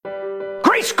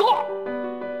Great Scott!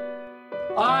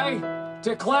 I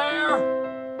declare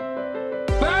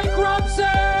bankruptcy!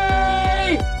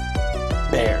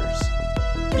 Bears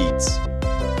beats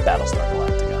Battlestar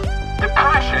Galactica.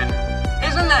 Depression?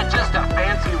 Isn't that just a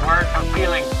fancy word for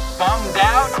feeling bummed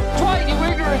out? Dwight, you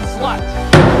ignorant slut!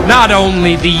 Not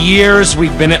only the years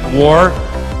we've been at war,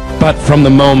 but from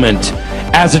the moment,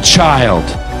 as a child,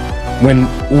 when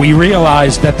we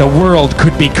realized that the world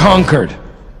could be conquered.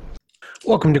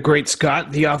 Welcome to Great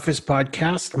Scott, the Office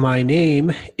podcast. My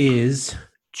name is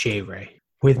Jay Ray.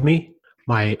 With me,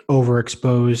 my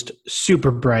overexposed, super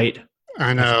bright.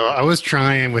 I know. I was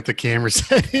trying with the camera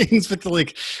settings, but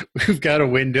we've got a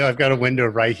window. I've got a window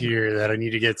right here that I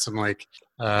need to get some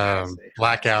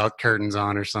blackout curtains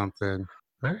on or something.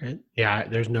 All right. Yeah,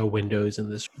 there's no windows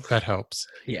in this. That helps.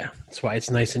 Yeah, that's why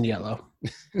it's nice and yellow.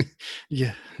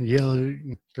 Yeah, yellow.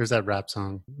 There's that rap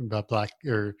song about black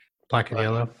and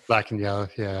yellow. Black and yellow.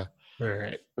 Yeah. All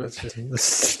right.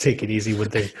 Let's take it easy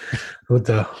with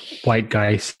the white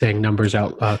guy saying colors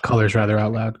out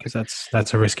loud, because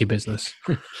that's a risky business.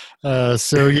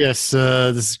 This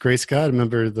is Great Scott, a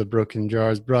member of the Broken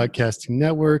Jars Broadcasting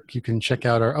Network. You can check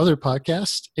out our other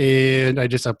podcast, and I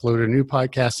just uploaded a new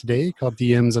podcast today called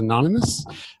DMs Anonymous,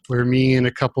 where me and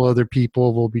a couple other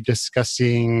people will be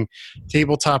discussing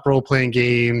tabletop role-playing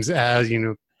games as,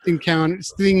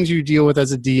 encounters, things you deal with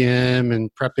as a DM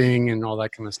and prepping and all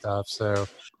that kind of stuff. So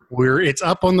it's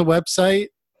up on the website,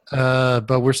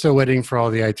 but we're still waiting for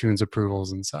all the iTunes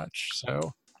approvals and such.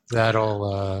 So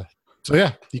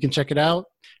you can check it out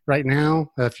right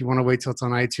now. If you want to wait till it's on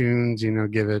iTunes,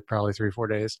 give it probably 3-4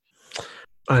 days.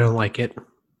 I don't like it.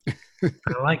 I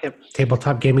don't like it.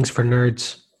 Tabletop gaming's for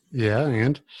nerds. Yeah,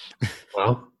 and?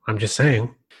 Well, I'm just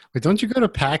saying. Wait, don't you go to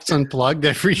PAX Unplugged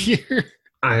every year?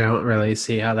 I don't really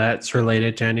see how that's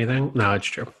related to anything. No, it's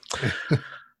true.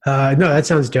 No, that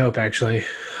sounds dope, actually.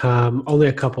 Only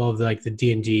a couple of the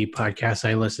D&D podcasts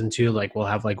I listen to, will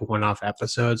have one-off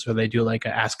episodes where they do a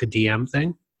Ask a DM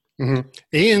thing. Mm-hmm.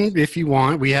 And if you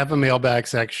want, we have a mailbag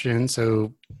section.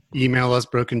 So email us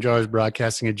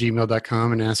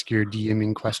brokenjarsbroadcasting@gmail.com and ask your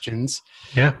DMing questions.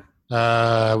 Yeah.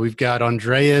 We've got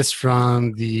Andreas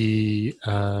from the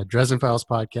Dresden Files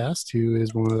podcast, who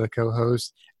is one of the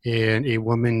co-hosts, and a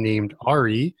woman named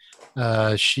Ari.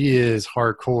 She is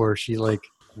hardcore. She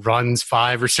runs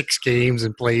 5 or 6 games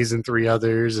and plays in 3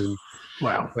 others, and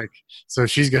wow, so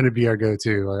she's going to be our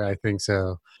go-to. I think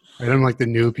so. And I'm the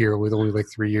noob here with only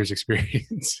 3 years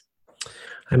experience.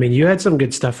 I mean, you had some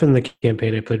good stuff in the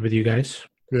campaign I played with you guys.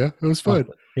 Yeah, it was fun.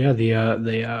 Yeah,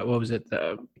 the what was it?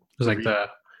 It was the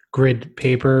grid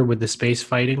paper with the space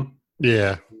fighting.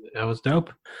 Yeah, that was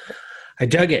dope. I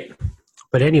dug it.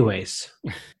 But anyways,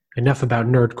 enough about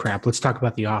nerd crap. Let's talk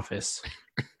about The Office.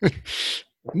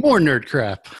 More nerd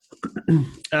crap.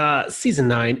 Season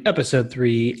 9, Episode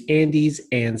 3, Andy's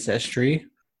Ancestry,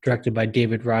 directed by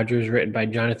David Rogers, written by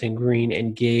Jonathan Green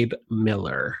and Gabe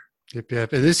Miller.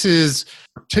 Yep. And this is,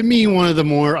 to me, one of the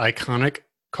more iconic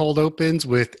cold opens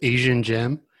with Asian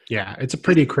Gem. Yeah, it's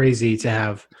pretty crazy to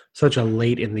have such a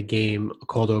late in the game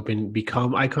cold open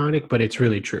become iconic, but it's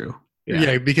really true.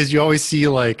 Yeah, because you always see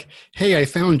hey, I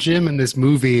found Jim in this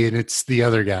movie, and it's the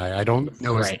other guy. I don't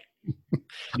know. Right.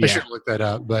 I should look that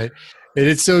up, but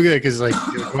it's so good because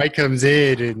Dwight comes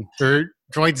in and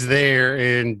Dwight's there,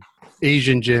 and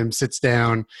Asian Jim sits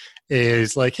down and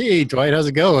is like, "Hey, Dwight, how's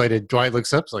it going?" And Dwight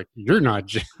looks up, like, "You're not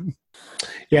Jim."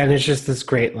 Yeah, and it's just this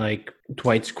great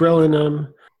Dwight's grilling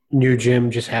him. New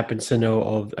Jim just happens to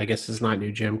know I guess it's not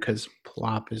New Jim because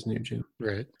Plop is New Jim.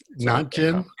 Right. Not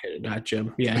Jim? Not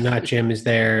Jim. Yeah, not Jim is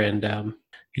there, and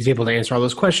he's able to answer all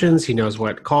those questions. He knows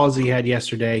what calls he had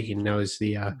yesterday. He knows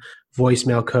the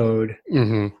voicemail code.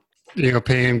 Mm-hmm.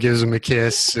 Pam gives him a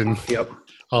kiss and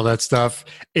all that stuff.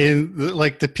 And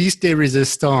the piece de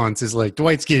resistance is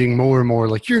Dwight's getting more and more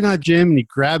you're not Jim. And he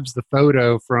grabs the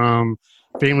photo from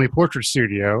Family Portrait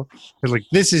Studio. And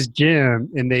this is Jim.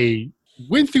 And they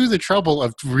went through the trouble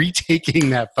of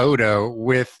retaking that photo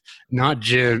with not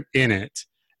Jim in it.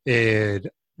 And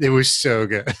it was so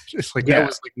good. That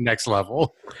was next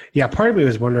level. Yeah, part of me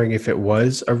was wondering if it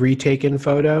was a retaken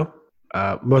photo,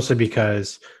 mostly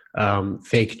because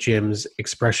fake Jim's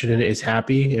expression in it is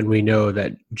happy, and we know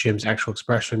that Jim's actual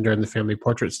expression during the family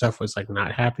portrait stuff was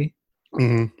not happy.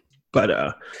 Mm-hmm.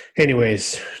 But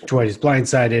anyways, Dwight is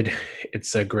blindsided.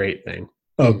 It's a great thing.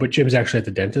 Oh, but Jim's actually at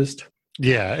the dentist.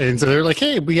 Yeah, and so they're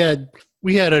hey, we had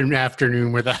an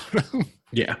afternoon without him.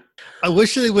 Yeah. I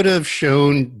wish they would have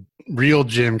shown real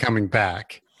Jim coming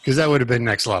back, because that would have been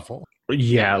next level.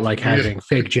 Yeah, having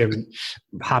fake Jim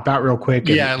hop out real quick.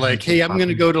 Hey, I'm going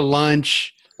to go to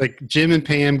lunch. like Jim and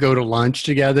Pam go to lunch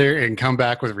together and come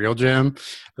back with real Jim.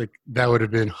 Like that would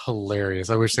have been hilarious.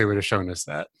 I wish they would have shown us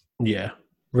that. Yeah.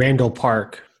 Randall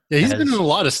Park. Yeah, he's as been in a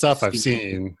lot of stuff I've Steve.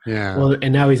 seen. Yeah. Well,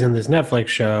 and now he's in this Netflix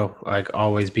show, like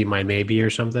Always Be My Maybe or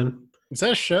something. Is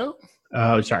that a show?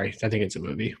 Oh, sorry. I think it's a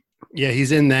movie. Yeah,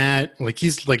 he's in that. Like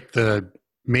he's like the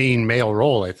main male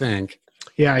role, I think.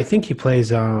 Yeah, I think he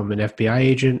plays an FBI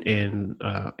agent in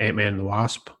Ant-Man and the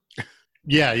Wasp.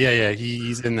 Yeah.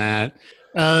 He's in that.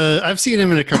 I've seen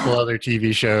him in a couple other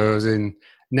TV shows, and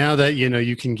now that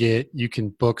you can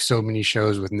book so many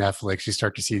shows with Netflix, you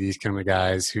start to see these kind of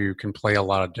guys who can play a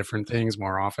lot of different things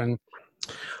more often.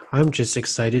 I'm just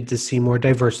excited to see more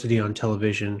diversity on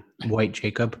television. White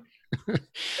Jacob.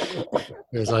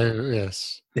 Yes. I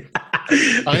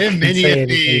am many a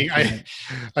thing.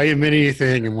 I am many a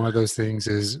thing, and one of those things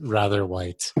is rather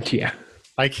white. Yeah.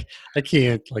 I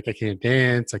can't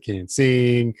dance, I can't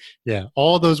sing. Yeah,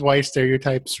 all those white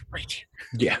stereotypes right here.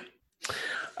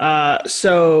 Yeah.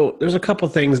 So there's a couple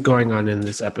things going on in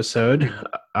this episode.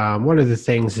 One of the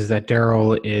things is that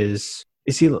Daryl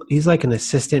he's like an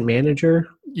assistant manager,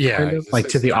 Yeah, kind of, like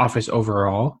to the office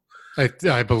overall.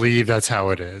 I believe that's how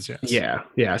it is. Yes.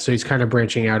 Yeah. So he's kind of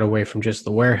branching out away from just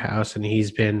the warehouse, and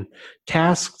he's been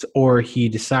tasked, or he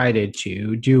decided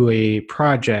to do a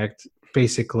project,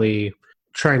 basically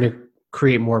trying to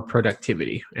create more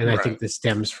productivity. And I think this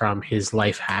stems from his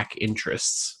life hack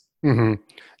interests. Mm-hmm.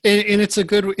 And it's a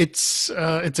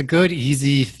good,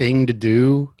 easy thing to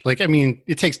do. Like, I mean,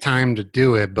 it takes time to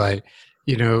do it, but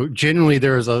generally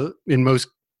in most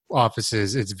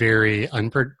offices, it's very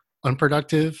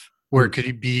unproductive. Where it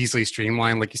could be easily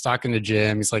streamlined. Like he's talking to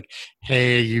Jim. He's like,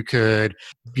 hey, you could,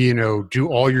 do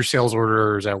all your sales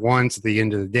orders at once at the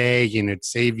end of the day, it'd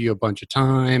save you a bunch of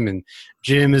time. And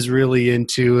Jim is really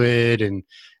into it. And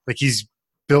like he's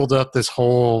built up this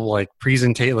whole like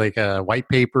presentation, like a white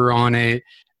paper on it.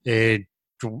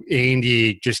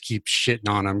 Andy just keeps shitting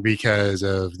on him because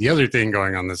of the other thing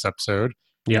going on this episode.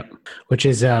 Yep. Which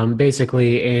is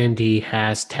basically Andy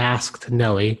has tasked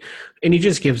Nellie, and he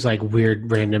just gives like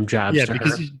weird random jobs to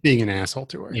because her. he's being an asshole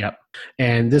to her. Yep.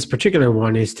 And this particular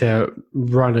one is to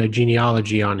run a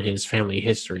genealogy on his family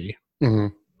history,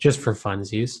 just for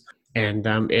funsies. And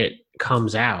it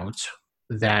comes out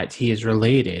that he is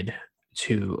related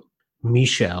to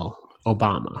Michelle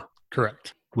Obama.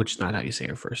 Correct. Which is not how you say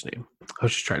her first name. I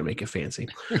was just trying to make it fancy.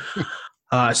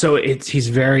 So he's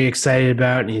very excited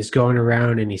about it, and he's going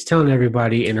around and he's telling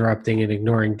everybody, interrupting and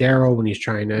ignoring Daryl when he's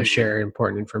trying to share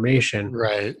important information.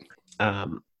 Right.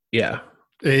 Yeah.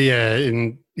 Yeah,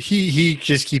 and he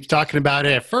just keeps talking about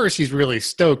it. At first, he's really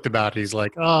stoked about it. He's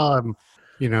like, I'm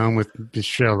with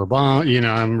Michelle Obama.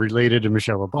 I'm related to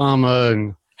Michelle Obama,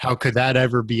 and how could that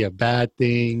ever be a bad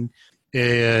thing?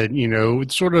 And,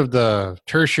 it's sort of the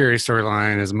tertiary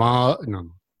storyline is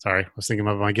Sorry, I was thinking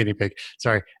about my guinea pig.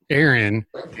 Sorry, Aaron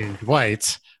and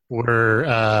Dwight were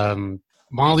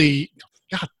Molly.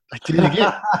 God, I did it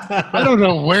again. I don't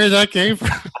know where that came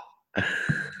from.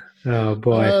 Oh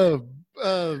boy!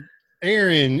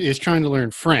 Aaron is trying to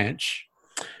learn French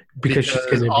because she's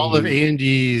going to all of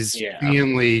Andy's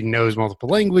family knows multiple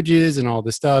languages and all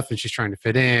this stuff, and she's trying to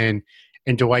fit in.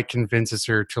 And Dwight convinces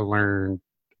her to learn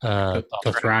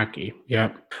Dothraki.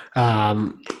 Yep.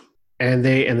 And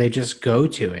they just go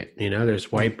to it. There's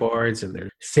whiteboards and there's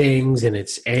things, and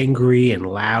it's angry and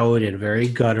loud and very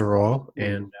guttural.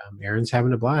 And Aaron's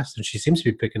having a blast, and she seems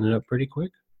to be picking it up pretty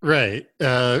quick. Right.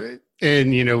 And,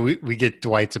 we get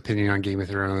Dwight's opinion on Game of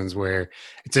Thrones, where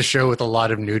it's a show with a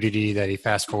lot of nudity that he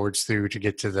fast forwards through to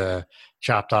get to the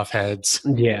chopped off heads.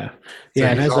 Yeah. So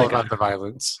yeah. it's all about the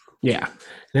violence. Yeah.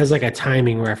 It has like a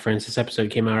timing reference. This episode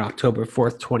came out October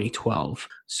 4th, 2012.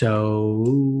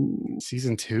 So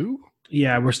season 2?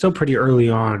 Yeah, we're still pretty early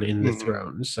on in the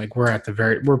Thrones. Like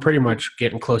we're pretty much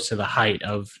getting close to the height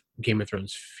of Game of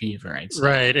Thrones fever, I'd say.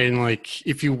 Right. And like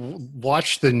if you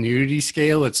watch the nudity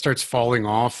scale, it starts falling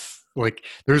off. Like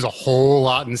there's a whole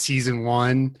lot in season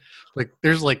 1. Like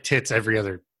there's like tits every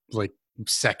other like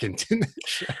second in the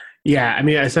show. Yeah, I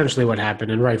mean essentially what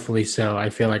happened, and rightfully so. I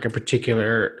feel like a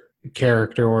particular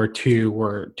character or two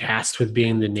were tasked with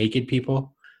being the naked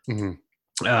people.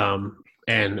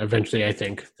 And eventually I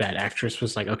think that actress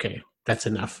was like, okay, that's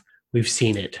enough. We've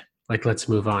seen it. Like, let's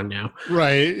move on now.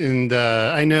 Right. And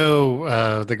I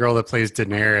know the girl that plays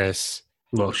Daenerys.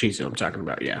 Well, she's who I'm talking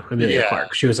about, yeah. Emilia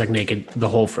Clarke. She was like naked the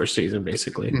whole first season,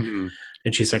 basically.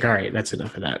 And she's like, all right, that's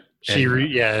enough of that.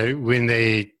 When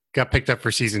they got picked up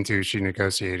for season 2, she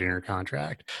negotiated her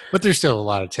contract. But there's still a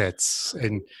lot of tits.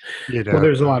 And, well,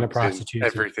 there's a lot of prostitutes.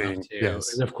 Everything.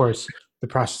 Yes. And of course, the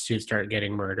prostitutes start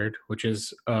getting murdered, which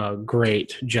is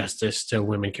great justice to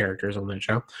women characters on that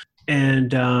show.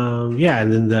 And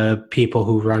and then the people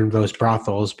who run those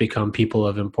brothels become people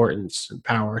of importance and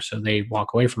power, so they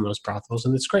walk away from those brothels,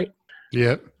 and it's great.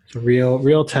 Yep. It's a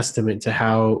real testament to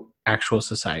how actual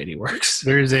society works.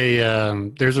 There's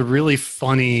a really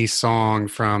funny song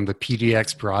from the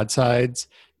PDX Broadsides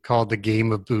called "The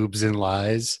Game of Boobs and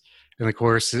Lies," and of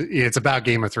course, it's about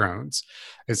Game of Thrones.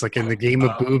 It's like in the Game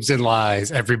of Boobs and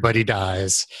Lies, everybody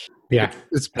dies. Yeah,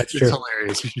 it's true.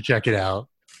 hilarious. You should check it out.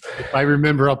 If I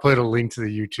remember, I'll put a link to the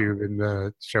YouTube in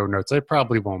the show notes. I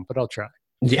probably won't, but I'll try.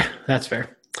 Yeah, that's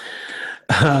fair.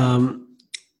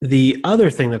 The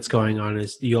other thing that's going on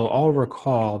is you'll all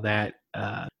recall that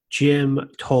Jim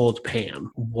told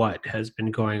Pam what has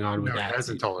been going on with that. He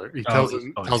hasn't told her. He tells her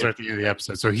at the end of the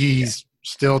episode. So he's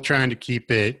still trying to keep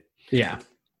it. Yeah.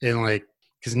 And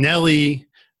because Nellie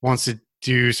wants to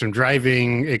do some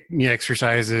driving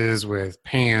exercises with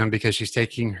Pam because she's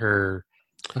taking her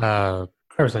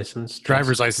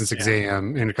driver's license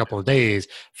exam in a couple of days.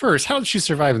 First, how did she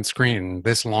survive in Scranton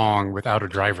this long without a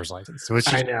driver's license? So it's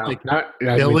just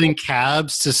billing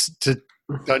cabs to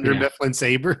Thunder Mifflin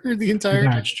Sabre the entire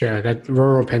time. That's true. That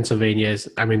rural Pennsylvania is,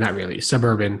 not really,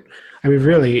 suburban.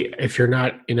 Really, if you're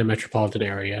not in a metropolitan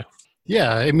area.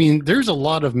 Yeah, there's a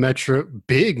lot of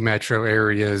big metro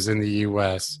areas in the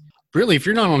U.S. Really, if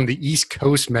you're not on the East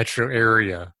Coast metro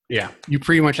area, you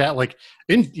pretty much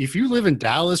if you live in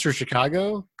Dallas or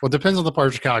Chicago, well, it depends on the part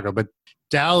of Chicago, but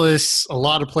Dallas, a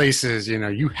lot of places,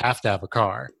 you have to have a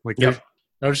car.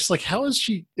 I was just like, has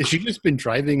she just been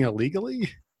driving illegally?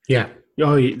 Yeah.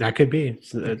 Oh, that could be.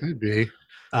 It could be.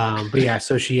 But yeah,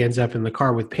 so she ends up in the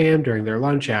car with Pam during their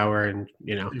lunch hour, and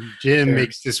Jim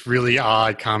makes this really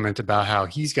odd comment about how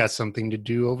he's got something to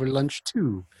do over lunch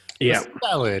too. Yeah,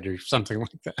 salad or something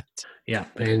like that. Yeah,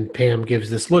 and Pam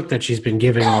gives this look that she's been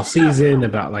giving all season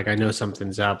about I know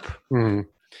something's up.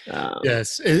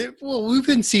 Yes, we've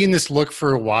been seeing this look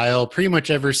for a while, pretty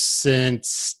much ever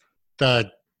since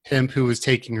the pimp who was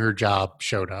taking her job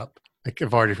showed up.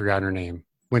 I've already forgotten her name.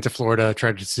 Went to Florida,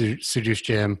 tried to seduce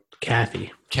Jim.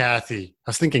 Kathy. I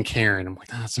was thinking Karen. I'm like,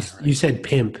 that's not right. You said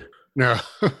pimp. No.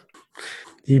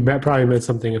 You probably meant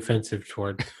something offensive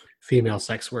toward female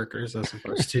sex workers as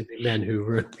opposed to the men who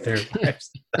ruined their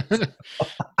lives.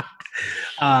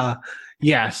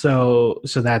 So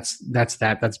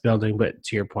that's building, but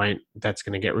to your point, that's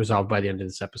going to get resolved by the end of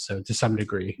this episode to some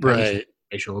degree. Right.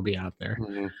 Information will be out there.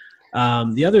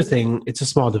 Mm-hmm. The other thing, it's a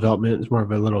small development. It's more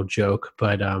of a little joke,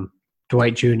 but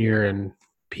Dwight Jr. and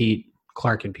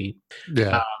Clark and Pete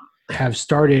have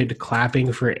started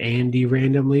clapping for Andy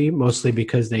randomly, mostly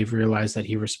because they've realized that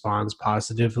he responds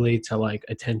positively to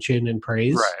attention and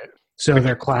praise. Right. So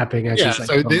they're clapping as he's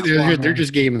so they're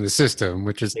just gaming the system,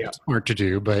 which is smart to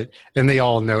do, and they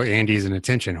all know Andy's an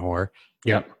attention whore.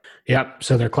 Yep.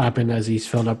 So they're clapping as he's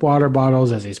filling up water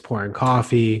bottles, as he's pouring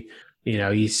coffee.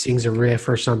 He sings a riff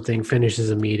or something,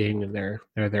 finishes a meeting, and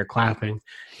they're clapping.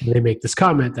 And they make this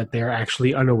comment that they're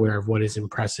actually unaware of what is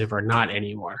impressive or not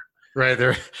anymore. Right.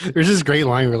 There's this great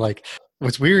line where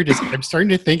what's weird is I'm starting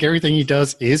to think everything he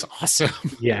does is awesome.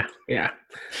 Yeah.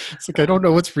 It's I don't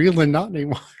know what's real and not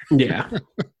anymore. Yeah.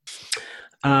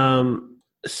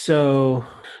 So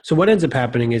what ends up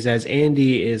happening is as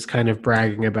Andy is kind of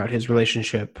bragging about his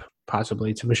relationship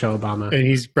possibly to Michelle Obama. And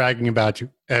he's bragging about to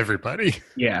everybody.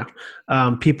 Yeah.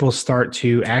 People start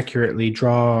to accurately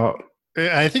draw.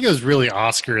 I think it was really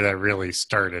Oscar that really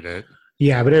started it.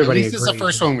 Yeah, but everybody. This is the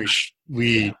first one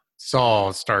we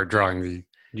saw start drawing the.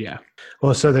 Yeah.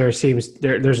 Well, so there's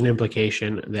an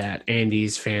implication that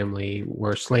Andy's family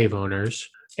were slave owners,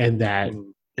 and that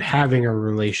having a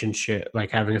relationship,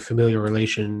 having a familiar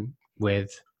relation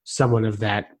with someone of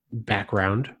that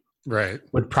background, right,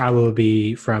 would probably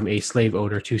be from a slave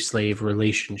owner to slave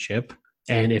relationship.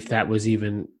 And if that was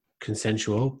even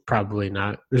consensual, probably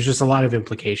not. There's just a lot of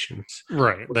implications.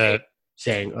 Right. That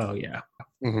saying, oh, yeah.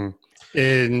 Mm-hmm.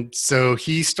 And so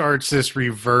he starts this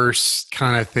reverse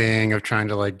kind of thing of trying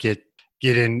to get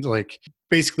in,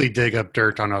 basically dig up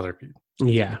dirt on other people.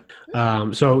 Yeah.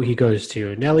 So he goes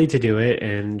to Nellie to do it,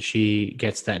 and she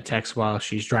gets that text while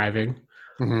she's driving.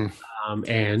 Mm-hmm.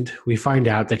 And we find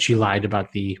out that she lied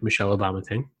about the Michelle Obama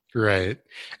thing. Right.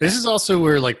 This is also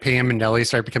where Pam and Nellie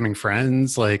start becoming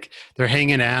friends. They're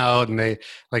hanging out, and they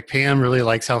Pam really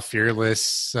likes how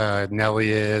fearless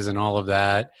Nellie is and all of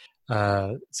that.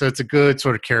 So it's a good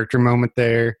sort of character moment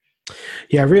there.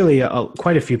 Yeah, really,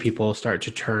 quite a few people start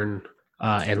to turn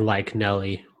and like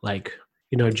Nellie.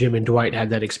 Jim and Dwight had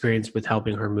that experience with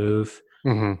helping her move.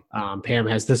 Mm-hmm. Pam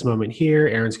has this moment here.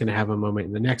 Aaron's going to have a moment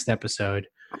in the next episode.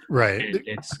 Right. And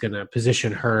it's going to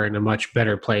position her in a much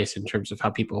better place in terms of how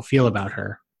people feel about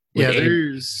her. Yeah,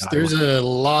 With there's a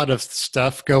lot of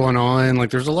stuff going on. Like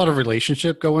there's a lot of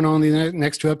relationship going on in the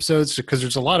next 2 episodes because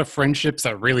there's a lot of friendships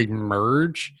that really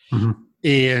merge. Mhm.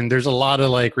 And there's a lot of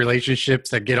like relationships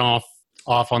that get off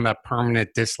on that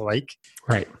permanent dislike.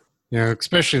 Right. You know,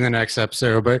 especially in the next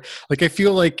episode. But like I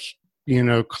feel like, you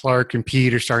know, Clark and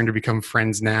Pete are starting to become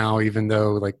friends now, even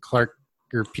though like Clark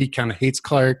or Pete kind of hates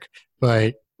Clark,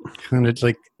 but kind of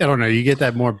like, I don't know, you get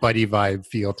that more buddy vibe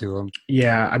feel to him.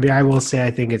 Yeah, I mean, I will say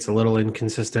I think it's a little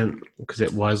inconsistent because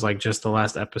it was like just the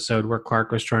last episode where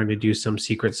Clark was trying to do some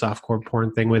secret softcore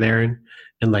porn thing with Aaron,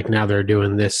 and like now they're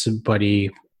doing this buddy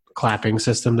clapping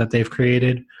system that they've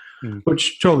created,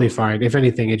 which totally fine. If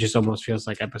anything, it just almost feels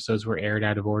like episodes were aired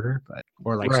out of order, but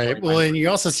or like right. Well, and you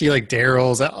also see like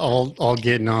Daryl's all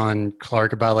getting on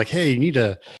Clark about like, hey, you need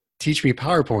to teach me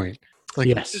PowerPoint. Like,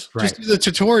 yes, just do the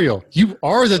tutorial. You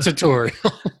are the tutorial.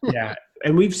 Yeah.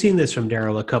 And we've seen this from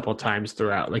Daryl a couple times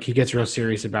throughout. Like he gets real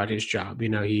serious about his job. You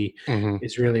know, he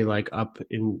is really like up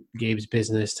in Gabe's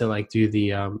business to like do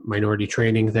the minority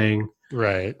training thing.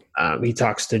 Right. He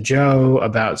talks to Joe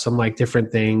about some like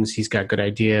different things. He's got good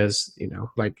ideas. You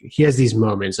know, like he has these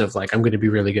moments of like, I'm going to be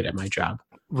really good at my job.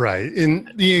 Right.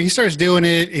 And you know, he starts doing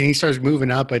it and he starts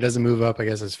moving up. But he doesn't move up, I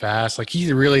guess, as fast. Like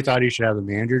he really thought he should have the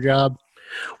manager job.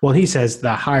 Well, he says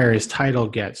the higher his title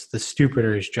gets, the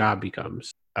stupider his job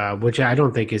becomes, which I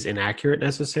don't think is inaccurate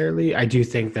necessarily. I do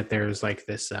think that there's like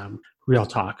this real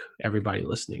talk, everybody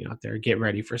listening out there, get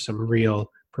ready for some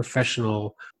real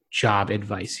professional job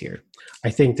advice here.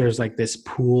 I think there's like this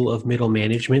pool of middle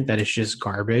management that is just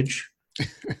garbage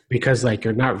because like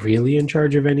you're not really in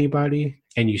charge of anybody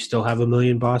and you still have a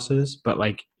million bosses, but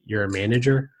like you're a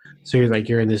manager. So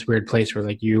you're in this weird place where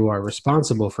like you are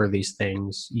responsible for these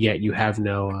things, yet you have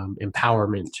no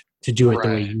empowerment to do it the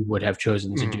way you would have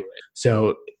chosen to do it.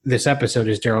 So this episode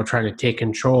is Daryl trying to take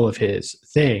control of his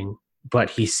thing, but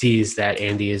he sees that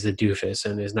Andy is a doofus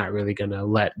and is not really going to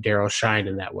let Daryl shine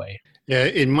in that way. Yeah,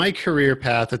 in my career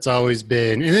path, it's always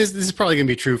been, and this is probably going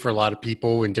to be true for a lot of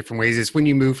people in different ways, is when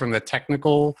you move from the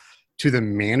technical to the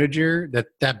manager,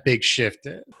 that big shift,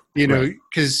 you know,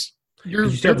 because you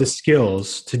have the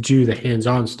skills to do the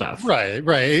hands-on stuff. Right.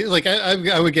 Like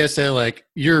I would guess that like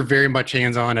you're very much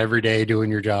hands-on every day doing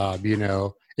your job, you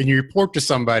know, and you report to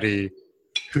somebody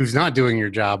who's not doing your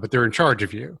job, but they're in charge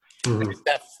of you. And it's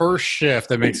that first shift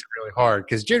that makes it really hard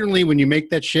because generally when you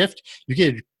make that shift, you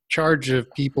get in charge of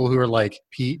people who are like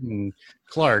Pete and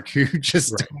Clark who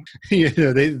just, you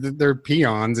know, they're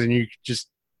peons and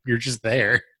you're just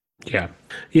there. Yeah.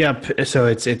 Yep. So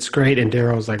it's great. And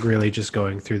Daryl's like really just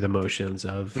going through the motions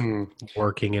of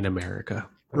working in America.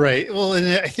 Right. Well,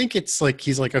 and I think it's like,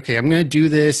 he's like, okay, I'm going to do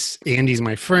this. Andy's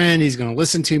my friend. He's going to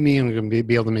listen to me. I'm going to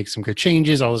be able to make some good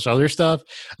changes, all this other stuff.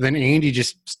 And then Andy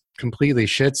just completely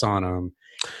shits on him.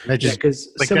 That just,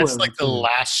 that's like the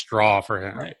last straw for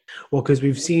him. Right. Well, because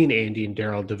we've seen Andy and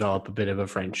Daryl develop a bit of a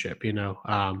friendship, you know.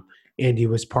 Andy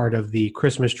was part of the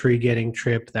Christmas tree getting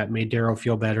trip that made Daryl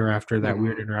feel better after that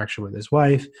weird interaction with his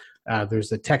wife. There's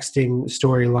the texting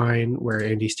storyline where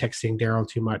Andy's texting Daryl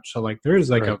too much. So, like,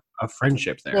 there's like a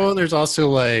friendship there. Well, there's also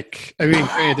like, I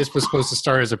mean, this was supposed to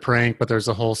start as a prank, but there's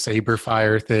a whole saber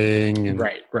fire thing. And,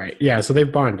 right. Yeah, so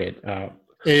they've bonded.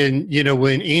 And, you know,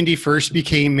 when Andy first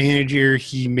became manager,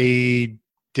 he made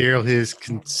Daryl his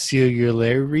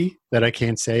consigliere that I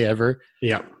can't say ever.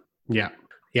 Yeah.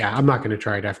 I'm not going to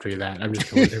try it after that. I'm just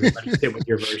going to let everybody sit with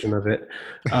your version of it.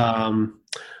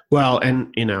 Well,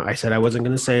 and, you know, I said I wasn't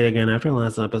going to say it again after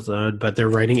last episode, but they're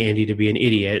writing Andy to be an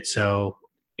idiot. So,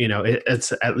 you know,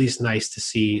 it's at least nice to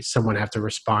see someone have to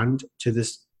respond to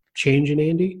this change in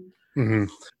Andy.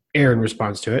 Aaron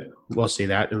responds to it. We'll see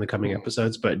that in the coming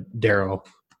episodes. But Daryl,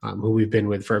 who we've been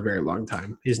with for a very long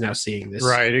time, is now seeing this.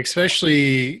 Right.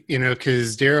 Especially, you know,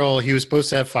 because Daryl, he was supposed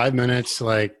to have 5 minutes to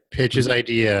like pitch his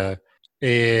idea.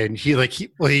 And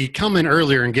he come in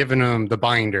earlier and giving him the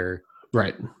binder.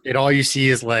 Right. And all you see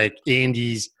is like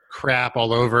Andy's crap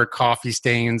all over, coffee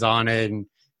stains on it. And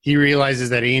he realizes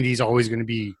that Andy's always going to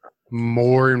be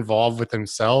more involved with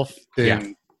himself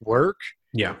than work.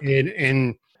 Yeah.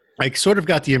 And I sort of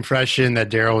got the impression that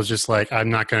Daryl was just like, I'm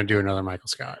not going to do another Michael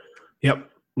Scott. Yep.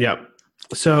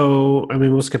 So, I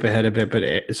mean, we'll skip ahead a bit,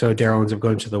 but so Daryl ends up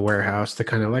going to the warehouse to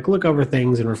kind of like look over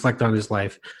things and reflect on his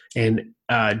life. And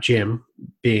Jim,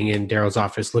 being in Daryl's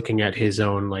office, looking at his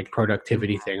own like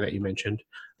productivity thing that you mentioned,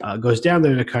 goes down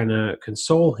there to kind of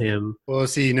console him. Well,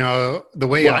 see, you know, the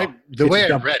way I read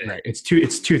it, right, it's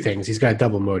two things. He's got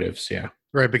double motives. Yeah.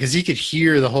 Right. Because he could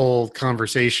hear the whole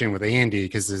conversation with Andy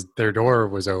because their door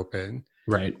was open.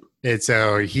 Right. And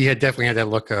so he definitely had that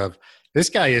look of, this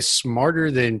guy is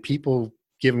smarter than people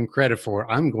give him credit for.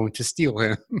 I'm going to steal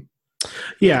him.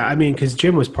 Yeah, I mean, because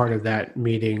Jim was part of that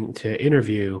meeting to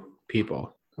interview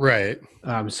people. Right.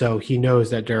 So he knows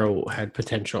that Daryl had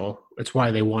potential. It's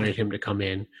why they wanted him to come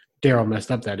in. Daryl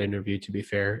messed up that interview, to be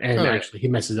fair. And actually, he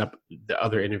messes up the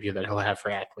other interview that he'll have for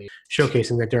Ackley,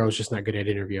 showcasing that Daryl's just not good at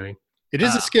interviewing. It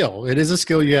is a skill. It is a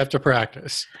skill you have to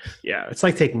practice. Yeah, it's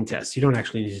like taking tests. You don't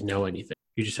actually need to know anything.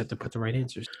 You just have to put the right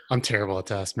answers. I'm terrible at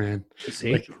tests, man.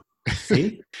 See?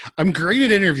 See? I'm great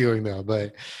at interviewing, though.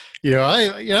 But,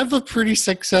 I have a pretty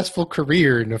successful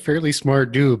career and a fairly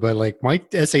smart dude. But, like, my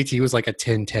SAT was like a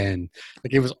 10-10.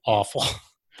 Like, it was awful.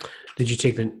 Did you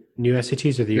take the new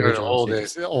SATs or the original old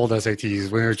SATs?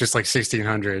 SATs when it was just like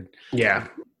 1,600. Yeah.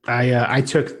 I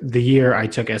took the year I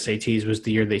took SATs was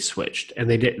the year they switched, and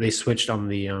they switched on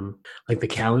the like the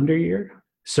calendar year.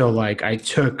 So like I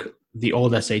took the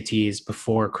old SATs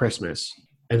before Christmas,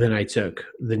 and then I took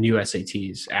the new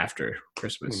SATs after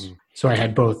Christmas. Mm-hmm. So I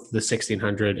had both the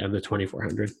 1,600 and the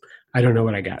 2,400. I don't know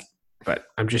what I got, but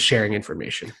I'm just sharing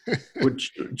information,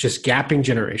 which just gapping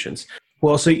generations.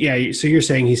 Well, so you're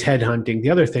saying he's headhunting. The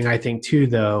other thing I think too,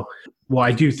 though, well,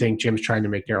 I do think Jim's trying to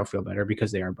make Daryl feel better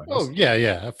because they are buddies. Oh,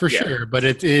 yeah, for sure. But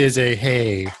it is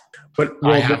I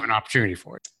have an opportunity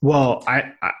for it. Well,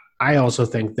 I also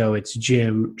think, though, it's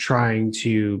Jim trying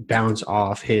to bounce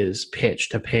off his pitch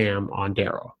to Pam on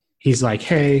Daryl. He's like,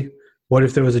 hey, what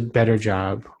if there was a better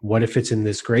job? What if it's in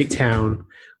this great town?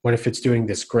 What if it's doing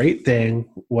this great thing?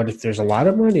 What if there's a lot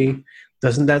of money?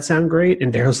 Doesn't that sound great?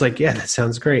 And Daryl's like, yeah, that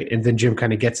sounds great. And then Jim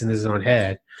kind of gets in his own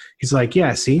head. He's like,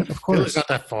 yeah, see, of course. It's not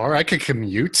that far. I could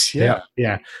commute. Yeah.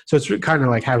 So it's kind of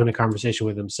like having a conversation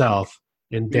with himself.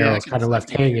 And Daryl's kind of left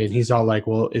hanging. He's all like,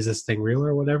 well, is this thing real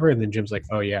or whatever? And then Jim's like,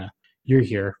 oh, yeah, you're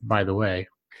here, by the way.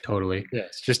 Totally.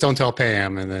 Yes. Just don't tell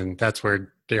Pam. And then that's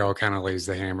where Daryl kind of lays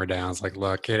the hammer down. It's like,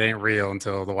 look, it ain't real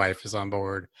until the wife is on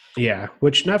board. Yeah.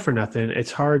 Which, not for nothing,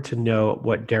 it's hard to know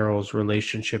what Daryl's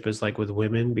relationship is like with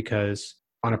women because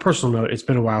on a personal note, it's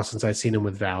been a while since I've seen him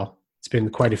with Val. It's been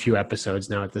quite a few episodes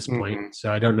now at this point. Mm-hmm.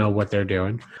 So I don't know what they're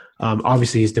doing.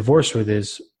 Obviously, he's divorced with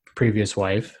his previous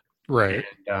wife. Right.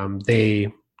 And,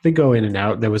 they go in and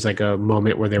out. There was like a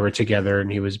moment where they were together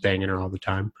and he was banging her all the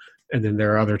time. And then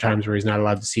there are other times where he's not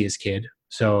allowed to see his kid.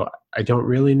 So I don't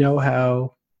really know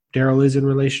how Daryl is in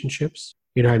relationships.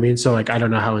 You know what I mean? So like, I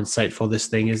don't know how insightful this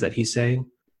thing is that he's saying.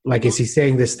 Like, is he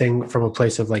saying this thing from a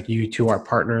place of like, you two are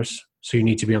partners, so you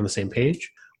need to be on the same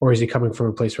page? Or is he coming from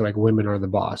a place where like women are the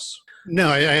boss? No,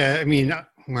 I mean,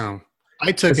 well,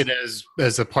 I took it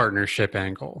as a partnership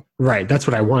angle. Right. That's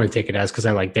what I want to take it as because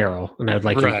I like Daryl and I'd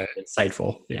like him to be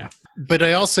insightful. Yeah. But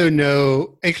I also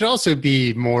know it could also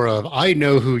be more of I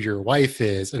know who your wife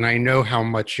is and I know how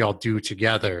much y'all do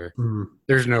together. Mm.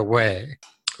 There's no way.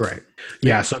 Right.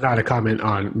 Yeah. So not a comment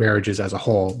on marriages as a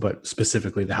whole, but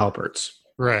specifically the Halperts.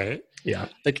 Right. Yeah.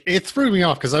 Like it threw me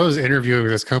off because I was interviewing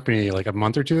with this company like a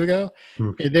month or two ago.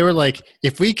 Mm. And they were like,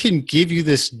 if we can give you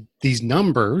these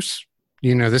numbers,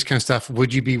 this kind of stuff,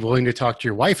 would you be willing to talk to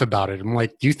your wife about it? I'm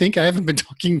like, do you think I haven't been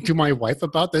talking to my wife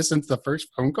about this since the first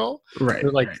phone call? Right.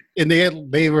 They're like, right. And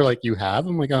they were like, you have?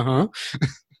 I'm like, uh-huh.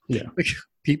 Yeah. Like,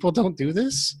 people don't do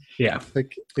this? Yeah.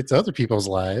 Like it's other people's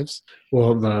lives.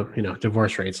 Well, the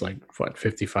divorce rate's like what,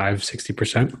 55,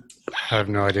 60%? I have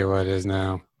no idea what it is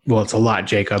now. Well, it's a lot,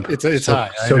 Jacob. It's high.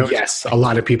 So yes, a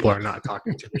lot of people are not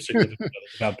talking to their significant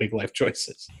others about big life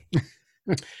choices.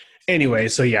 Anyway,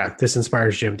 so yeah, this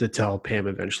inspires Jim to tell Pam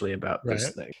eventually about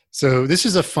this thing. So this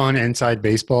is a fun inside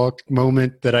baseball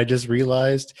moment that I just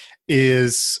realized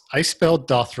is I spelled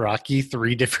Dothraki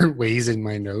 3 different ways in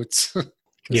my notes.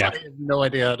 Yeah. I have no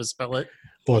idea how to spell it.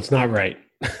 Well, it's not right.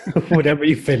 Whatever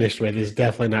you finished with is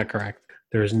definitely not correct.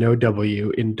 There is no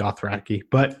W in Dothraki,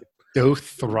 but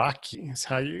Dothraki is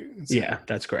how you... Yeah,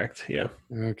 that's correct. Yeah.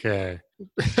 Okay.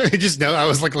 I just know, I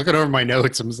was like looking over my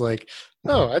notes. I was like,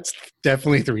 oh, that's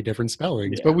definitely 3 different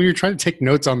spellings. Yeah. But when you're trying to take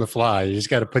notes on the fly, you just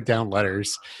got to put down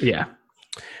letters. Yeah.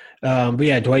 But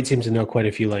yeah, Dwight seems to know quite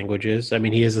a few languages. I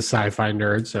mean, he is a sci-fi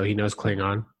nerd, so he knows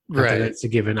Klingon. Right. It's a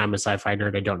given. I'm a sci-fi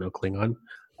nerd. I don't know Klingon.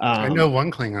 I know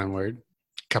one Klingon word.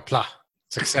 Kapla.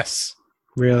 Success.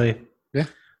 Really? Yeah.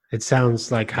 It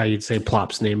sounds like how you'd say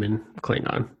Plop's name in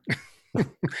Klingon. Yep,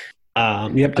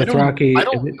 Dothraki. I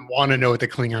don't want to know what the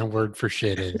Klingon word for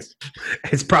shit is.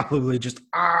 It's probably just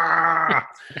yeah,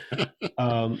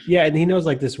 and he knows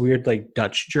like this weird like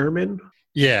Dutch German.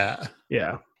 Yeah.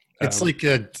 Yeah. It's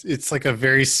like a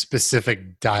very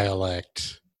specific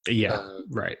dialect. Yeah.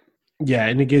 Right. Yeah,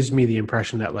 and it gives me the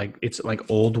impression that like it's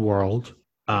like old world.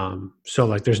 So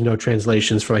like there's no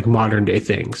translations for like modern day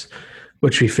things,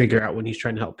 which we figure out when he's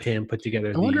trying to help Pam put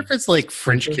together. I wonder if it's like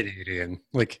French Canadian.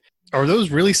 Like Are those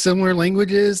really similar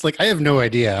languages? Like, I have no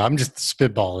idea. I'm just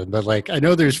spitballing, but like, I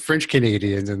know there's French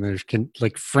Canadians and there's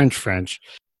like French.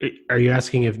 Are you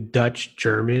asking if Dutch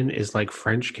German is like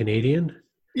French Canadian?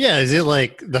 Yeah, is it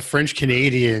like the French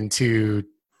Canadian to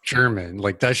German?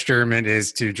 Like Dutch German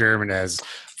is to German as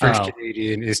French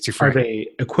Canadian is to Are French. they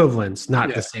equivalents, not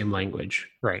Yeah. the same language?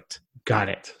 Right. Got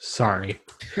it. Sorry.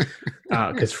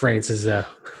 Because France is a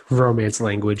Romance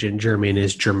language and German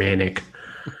is Germanic.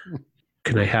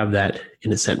 Can I have that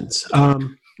in a sentence?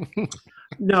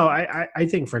 No, I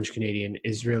think French Canadian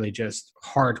is really just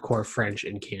hardcore French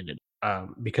in Canada.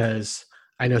 Because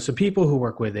I know some people who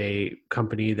work with a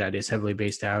company that is heavily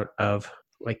based out of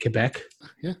like Quebec.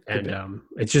 Yeah. And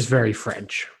it's just very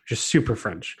French, just super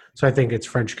French. So I think it's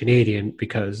French Canadian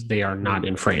because they are not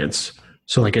in France.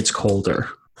 So like it's colder.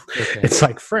 Okay. It's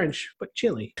like French, but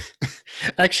chilly.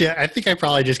 Actually, I think I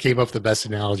probably just came up with the best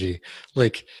analogy.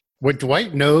 Like what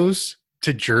Dwight knows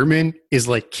to German is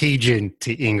like Cajun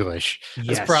to English.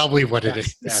 That's Yes. probably what it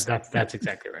is. Yeah, that's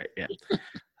exactly right. Yeah.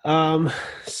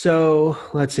 So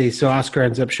let's see. So Oscar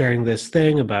ends up sharing this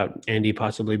thing about Andy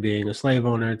possibly being a slave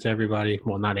owner to everybody.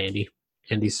 Well, not Andy,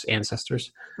 Andy's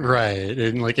ancestors. Right.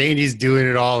 And like Andy's doing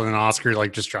it all and Oscar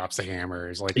like just drops the hammer.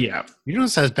 It's like, Yeah. you know,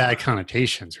 this has bad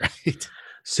connotations, right?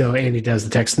 So Andy does the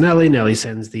text to Nellie. Nellie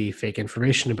sends the fake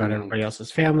information about everybody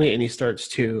else's family, and he starts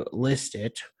to list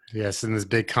it. Yes, in this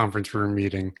big conference room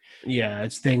meeting. Yeah,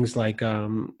 it's things like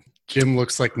Jim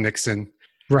looks like Nixon.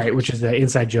 right, which is the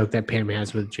inside joke that Pam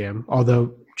has with Jim.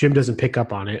 Although Jim doesn't pick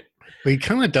up on it. But he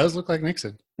kind of does look like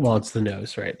Nixon. Well, it's the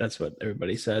nose, right? That's what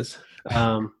everybody says.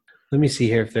 Let me see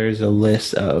here if there's a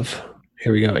list of.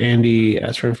 Here we go. Andy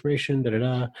asks for information.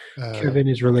 Kevin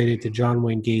is related to John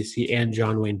Wayne Gacy and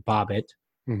John Wayne Bobbitt.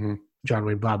 Mhm. John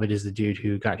Wayne Bobbitt is the dude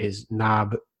who got his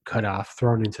knob cut off,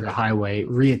 thrown into the highway,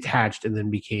 reattached, and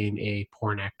then became a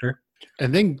porn actor.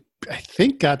 And then I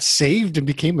think got saved and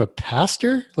became a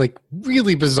pastor. Like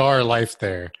really bizarre life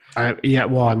there. Yeah,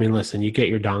 well, I mean, listen, you get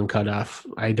your dong cut off.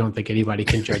 I don't think anybody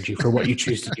can judge you for what you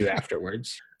choose to do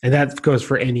afterwards. And that goes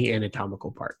for any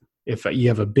anatomical part. If you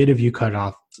have a bit of you cut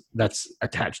off that's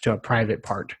attached to a private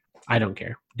part, I don't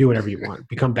care. Do whatever you want.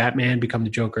 Become Batman, become the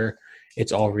Joker.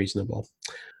 It's all reasonable.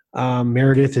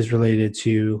 Meredith is related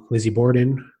to Lizzie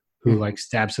Borden, who like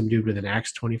stabbed some dude with an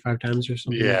axe 25 times or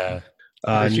something. Yeah.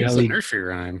 She was a Nellie, nursery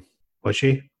rhyme. was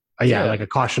she? Yeah, Yeah. like a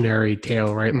cautionary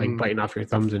tale, right? Like Mhm. biting off your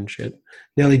thumbs and shit.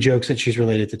 Nellie jokes that she's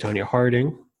related to Tonya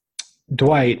Harding.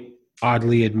 Dwight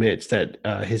oddly admits that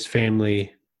his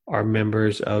family are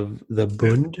members of the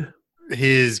Bund.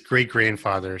 His great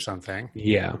grandfather or something.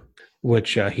 Yeah,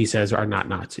 which he says are not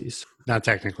Nazis. Not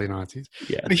technically Nazis.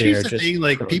 Yeah, But they here's are the just thing,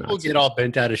 like people pro-Nazis. get all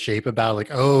bent out of shape about like,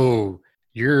 oh,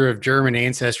 you're of German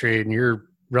ancestry and your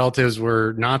relatives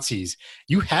were Nazis.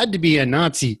 You had to be a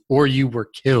Nazi or you were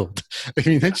killed. I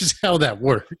mean, that's just how that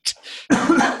worked.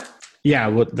 Yeah,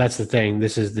 well, that's the thing.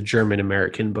 This is the German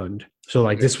American Bund. So,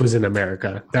 like, this was in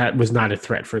America. That was not a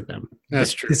threat for them.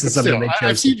 That's true. This is But something still, they I've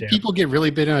chose to seen do. people get really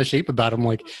bent out of shape about them.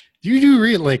 Like, you do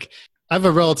real like. I have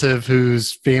a relative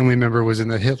whose family member was in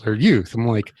the Hitler Youth. I'm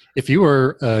like, if you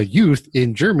were a youth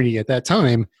in Germany at that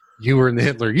time, you were in the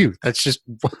Hitler Youth. That's just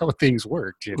how things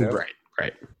worked, you know.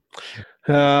 Right.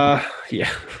 Yeah.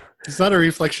 It's not a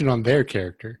reflection on their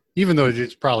character, even though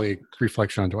it's probably a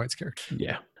reflection on Dwight's character.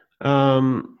 Yeah.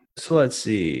 So let's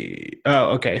see.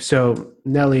 Oh, okay. So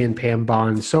Nellie and Pam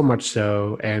bond so much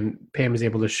so, and Pam is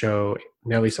able to show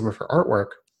Nellie some of her artwork,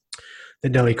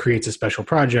 that Nellie creates a special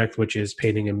project, which is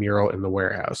painting a mural in the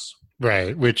warehouse.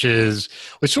 Right, which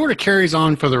sort of carries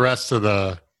on for the rest of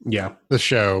the Yeah.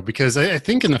 show, because I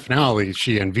think in the finale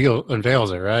she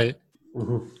unveils it, right?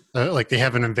 Mhm. Like they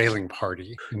have an unveiling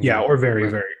party. Yeah, or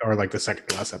or like the second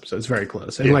to last episode. It's very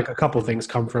close. And Yeah. like a couple things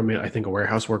come from it. I think a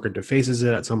warehouse worker defaces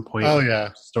it at some point. Oh yeah.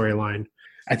 Storyline.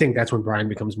 I think that's when Brian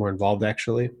becomes more involved,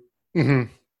 actually. hmm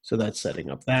So that's setting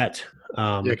up that.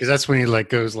 Yeah, because that's when he like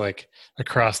goes like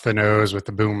across the nose with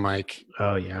the boom mic.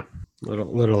 Oh yeah,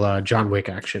 little John Wick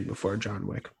action before John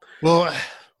Wick. Well,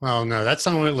 no, that's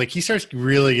not when like he starts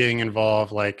really getting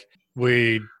involved. Like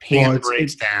Pam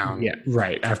breaks down. Yeah,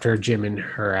 right. After Jim and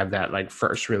her have that like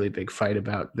first really big fight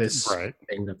about this Right.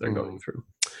 thing that they're going through.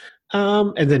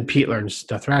 And then Pete learns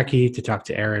Dothraki to talk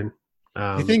to Aaron.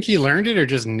 You think he learned it or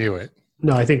just knew it?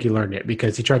 No, I think he learned it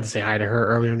because he tried to say hi to her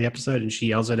earlier in the episode, and she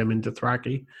yells at him in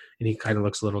Dothraki, and he kind of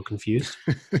looks a little confused.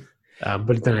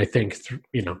 But then I think,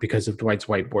 because of Dwight's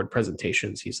whiteboard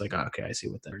presentations, he's like, oh, okay, I see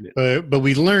what that is. But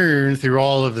we learned through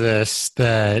all of this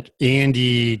that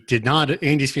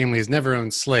Andy's family has never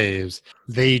owned slaves.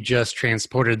 They just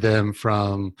transported them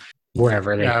from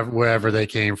Wherever they wherever they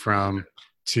came from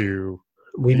to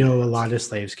We know a lot of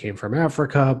slaves came from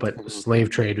Africa, but the slave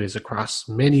trade was across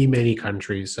many, many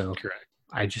countries. So Correct.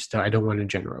 I don't want to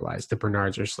generalize. The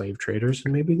Bernards are slave traders,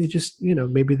 and maybe they just,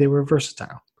 maybe they were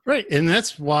versatile. Right. And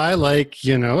that's why,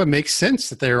 it makes sense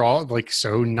that they're all like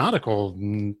so nautical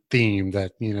themed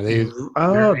that, they,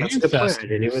 Oh, that's a good point. I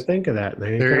didn't even think of that.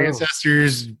 their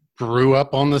ancestors grew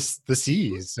up on the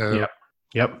seas. So.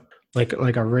 Yep. Like a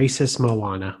racist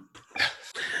Moana.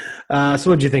 So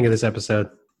what did you think of this episode?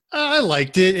 I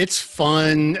liked it. It's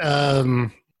fun.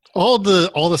 All the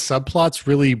subplots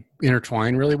really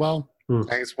intertwine really well. I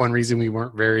think it's one reason we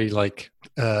weren't very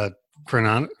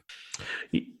chronomic.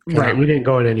 Right, we didn't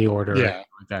go in any order. Yeah,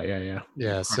 like that.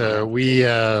 Yeah. So we,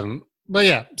 but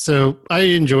yeah. So I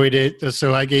enjoyed it.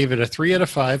 So I gave it a 3 out of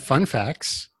 5. Fun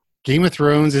facts: Game of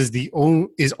Thrones is only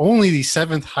the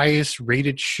 7th highest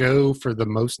rated show for the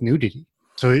most nudity.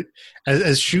 So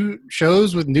as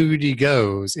shows with nudity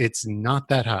goes, it's not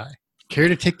that high. Care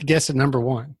to take the guess at number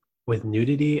 1? With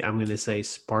nudity, I'm going to say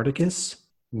Spartacus.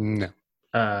 No.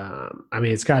 I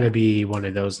mean, it's got to be one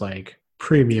of those like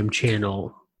premium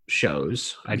channel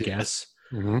shows, I'd guess.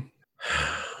 Mm-hmm.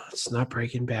 It's not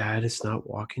Breaking Bad. It's not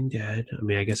Walking Dead. I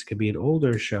mean, I guess it could be an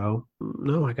older show.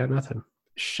 No, I got nothing.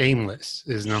 Shameless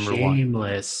is number 1.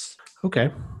 Shameless.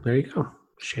 Okay, there you go.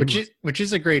 Which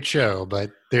is a great show,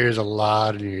 but there's a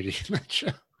lot of nudity in that show.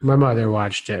 My mother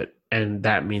watched it, and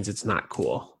that means it's not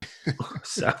cool.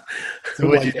 So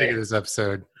what did you think of this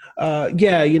episode? Well,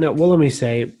 let me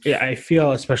say, I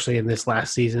feel, especially in this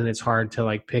last season, it's hard to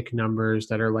like pick numbers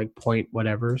that are like point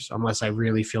whatevers unless I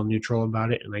really feel neutral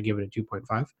about it, and I give it a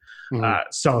 2.5. Mm-hmm.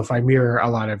 So if I mirror a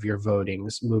lot of your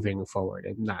votings moving forward,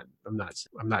 I'm not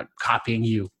copying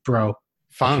you, bro.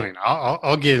 Fine,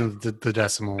 I'll give the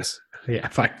decimals. Yeah,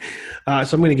 fine.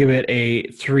 So I'm going to give it a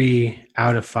 3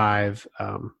 out of 5.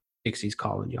 Dixie's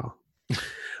calling y'all,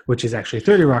 which is actually a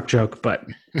 30 Rock joke, but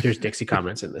there's Dixie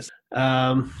comments in this.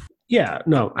 I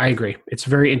agree. It's a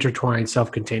very intertwined,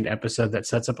 self-contained episode that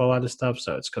sets up a lot of stuff,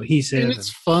 so it's cohesive. And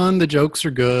it's fun. The jokes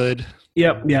are good.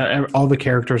 Yep, yeah. All the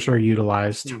characters are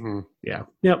utilized. Mm-hmm. Yeah,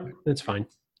 yep, it's fine.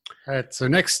 All right, so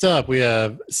next up, we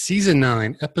have Season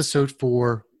 9, Episode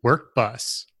 4, Work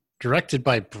Bus, directed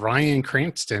by Bryan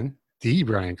Cranston, the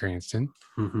Bryan Cranston,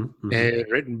 and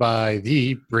written by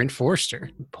the Brent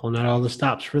Forster. Pulling out all the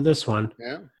stops for this one.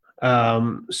 Yeah.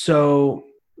 So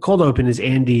cold open is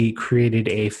Andy created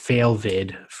a fail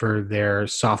vid for their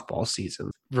softball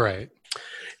season. Right.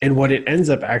 And what it ends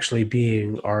up actually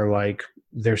being are like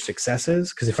their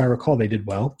successes. Because if I recall, they did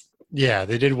well. Yeah,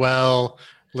 they did well.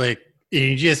 Like,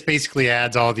 he just basically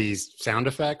adds all these sound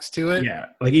effects to it. Yeah.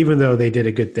 Like, even though they did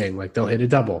a good thing, like they'll hit a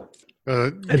double.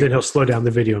 And then he'll slow down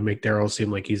the video and make Daryl seem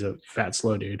like he's a fat,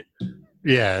 slow dude.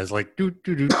 Yeah, it's like,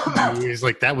 he's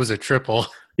like, that was a triple.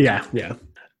 Yeah.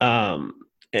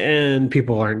 And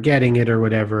people aren't getting it or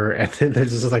whatever. And then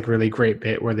there's this like really great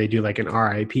bit where they do like an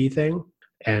RIP thing.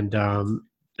 And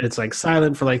it's like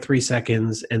silent for like 3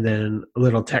 seconds. And then a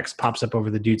little text pops up over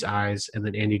the dude's eyes. And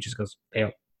then Andy just goes,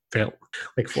 fail,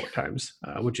 like 4 times,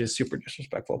 which is super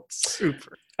disrespectful.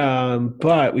 Super.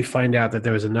 But we find out that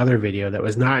there was another video that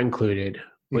was not included,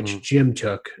 which Jim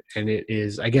took. And it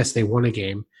is, I guess they won a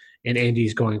game. And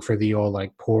Andy's going for the old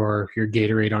like pour your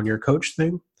Gatorade on your coach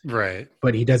thing. Right.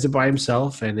 But he does it by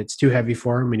himself, and it's too heavy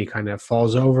for him, and he kind of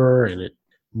falls over, and it's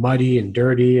muddy and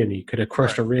dirty, and he could have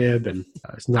crushed a rib, and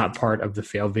it's not part of the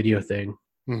fail video thing.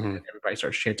 And everybody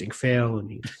starts chanting fail, and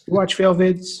you watch fail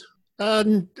vids?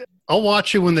 I'll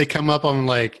watch it when they come up on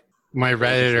like my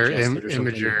Reddit or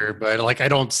Imager, but like I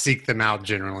don't seek them out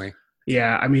generally.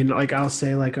 Yeah, I mean, like I'll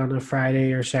say like on a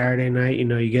Friday or Saturday night,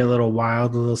 you get a little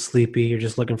wild, a little sleepy, you're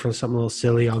just looking for something a little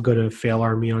silly, I'll go to Fail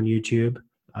Army on YouTube.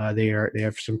 They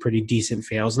have some pretty decent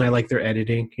fails, and I like their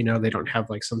editing. They don't have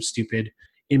like some stupid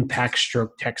impact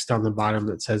stroke text on the bottom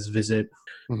that says visit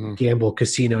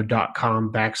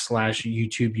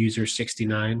gamblecasino.com/YouTube user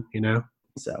 69,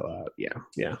 So,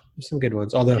 there's some good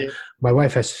ones. Although my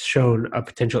wife has shown a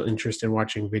potential interest in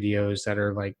watching videos that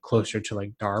are like closer to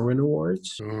like Darwin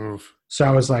Awards. Oof. So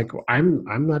I was like,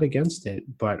 I'm not against it,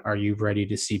 but are you ready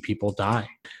to see people die?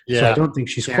 Yeah. So I don't think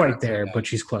she's quite there, but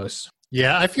she's close.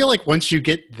 Yeah, I feel like once you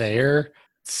get there,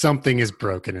 something is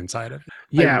broken inside of it.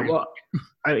 Yeah, well,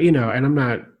 and I'm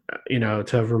not,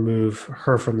 to remove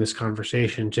her from this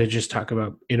conversation, to just talk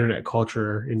about internet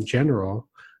culture in general.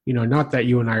 Not that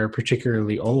you and I are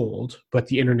particularly old, but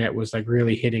the internet was like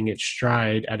really hitting its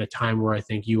stride at a time where I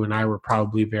think you and I were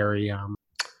probably very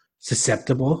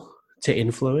susceptible to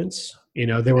influence.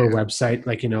 There were websites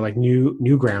like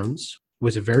Newgrounds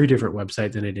was a very different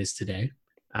website than it is today.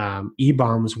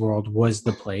 eBombs World was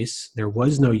the place. There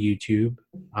was no YouTube.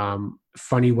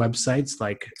 Funny websites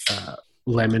like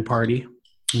Lemon Party,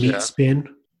 Meat Yeah.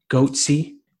 Spin,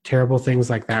 Goatsy, terrible things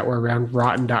like that were around.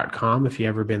 Rotten.com, if you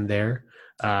ever been there,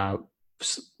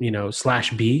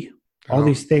 /B. All Oh.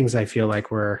 these things I feel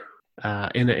like were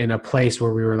in a place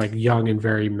where we were like young and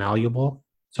very malleable.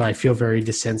 So I feel very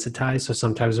desensitized. So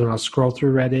sometimes when I'll scroll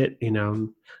through Reddit,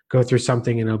 go through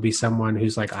something and it'll be someone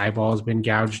whose like eyeball's been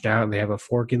gouged out and they have a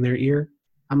fork in their ear.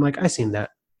 I'm like, I seen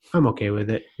that. I'm okay with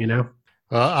it.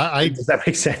 Well, I Does that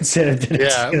make sense?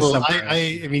 yeah. Well,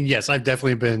 I mean, yes, I've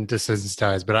definitely been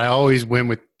desensitized, but I always went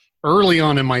with early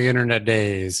on in my internet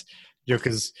days,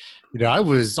 because I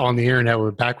was on the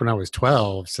internet back when I was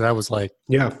 12, so that was like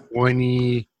Yeah.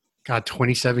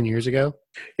 27 years ago.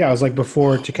 Yeah, it was like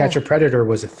before To Catch a Predator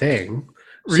was a thing.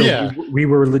 So Yeah. we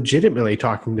were legitimately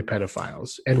talking to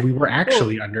pedophiles, and we were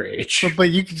actually underage. But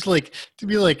you could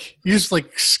you're just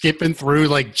like skipping through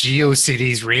like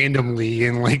GeoCities randomly,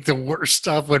 and like the worst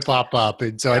stuff would pop up,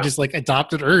 and so I just like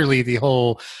adopted early the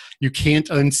whole you can't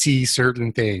unsee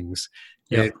certain things.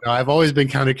 Yeah. And I've always been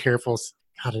kind of careful.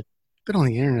 God, I've been on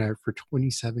the internet for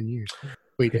 27 years.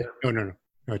 Wait, no,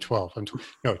 12.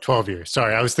 12 years.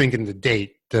 Sorry, I was thinking the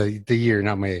date, the year,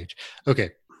 not my age.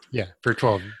 Okay. Yeah, for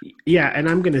 12. Yeah, and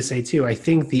I'm going to say too, I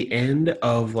think the end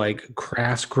of like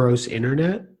crass, gross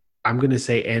internet, I'm going to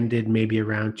say ended maybe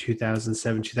around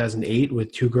 2007, 2008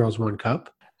 with Two Girls, One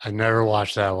Cup. I never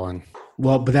watched that one.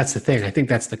 Well, but that's the thing. I think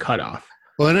that's the cutoff.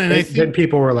 Well, and I think Then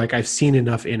people were like, I've seen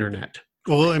enough internet.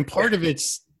 Well, and part of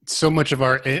it's so much of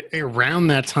around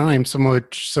that time, so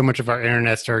much of our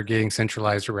internet started getting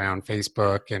centralized around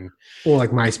Facebook and Well,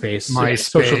 like MySpace,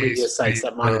 social media sites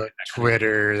that Facebook, monitor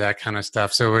Twitter, that kind of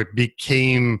stuff. So it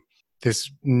became this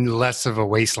less of a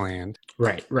wasteland.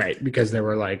 Right, because there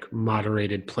were like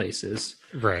moderated places.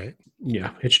 Right.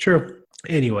 Yeah, it's true.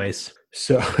 Anyways,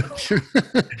 so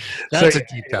That's a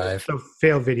deep dive. So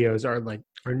fail videos are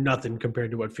nothing compared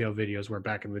to what fail videos were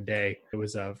back in the day. It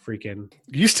was a freaking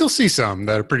You still see some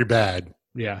that are pretty bad.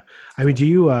 yeah. I mean, do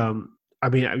you?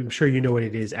 I'm sure you know what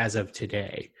it is as of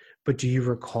today. But do you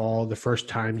recall the first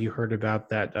time you heard about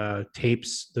that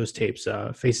those tapes,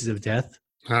 Faces of Death?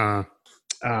 I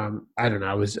don't know.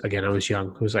 I was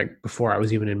young. It was like before I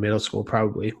was even in middle school,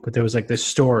 probably. But there was like this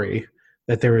story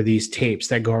that there were these tapes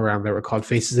that go around that were called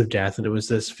Faces of Death, and it was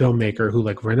this filmmaker who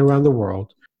like ran around the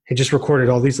world and just recorded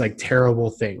all these like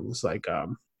terrible things, like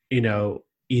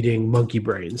eating monkey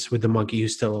brains with the monkey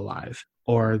who's still alive,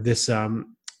 or this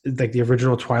like the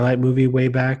original Twilight movie way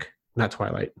back, not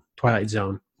Twilight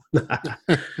Zone.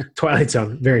 Twilight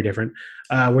Zone, very different,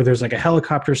 where there's like a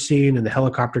helicopter scene and the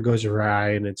helicopter goes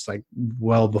awry, and it's like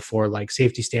well before like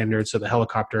safety standards, so the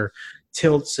helicopter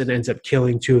tilts and ends up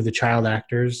killing two of the child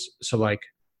actors. So like,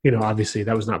 obviously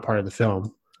that was not part of the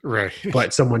film, Right.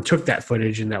 but someone took that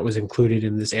footage and that was included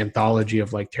in this anthology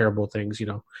of like terrible things,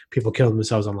 people killing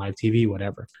themselves on live TV,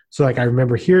 whatever. So like I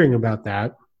remember hearing about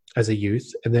that as a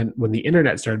youth, and then when the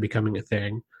internet started becoming a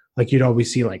thing, like you'd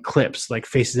always see like clips like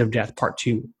Faces of Death Part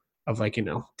 2 of like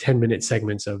 10-minute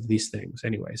segments of these things.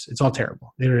 Anyways, it's all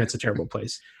terrible. The internet's a terrible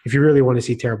place. If you really want to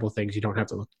see terrible things, you don't have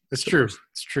to look. It's true.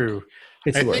 It's true.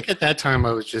 I think at that time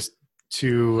I was just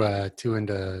too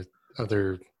into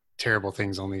other terrible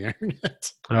things on the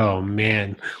internet. Oh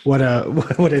man, what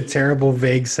a terrible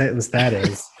vague sentence that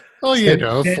is. Oh,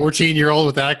 14-year-old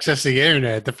with access to the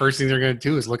internet, the first thing they're going to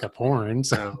do is look at porn.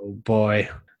 So. Oh boy.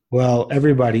 Well,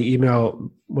 everybody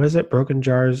email, what is it? Broken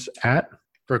Jars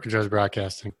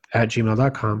Broadcasting at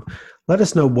gmail.com. Let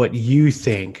us know what you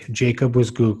think Jacob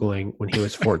was Googling when he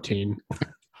was 14.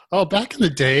 Oh, back in the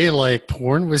day, like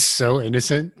porn was so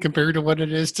innocent compared to what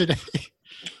it is today.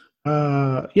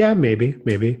 Yeah, maybe.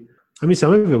 I mean,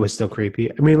 some of it was still creepy.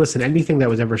 I mean, listen, anything that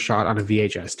was ever shot on a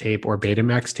VHS tape or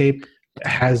Betamax tape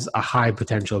has a high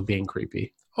potential of being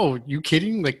creepy. Oh, you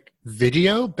kidding? Like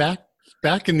video back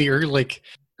in the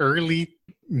early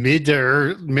mid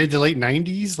to late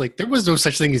 90s, like there was no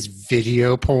such thing as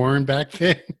video porn back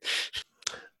then.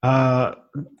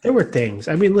 There were things.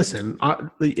 I mean, listen,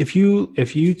 if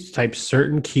you type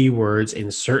certain keywords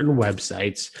in certain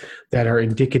websites that are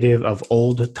indicative of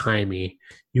old timey,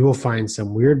 you will find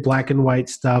some weird black and white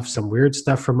stuff, some weird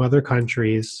stuff from other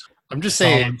countries. I'm just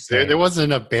saying, there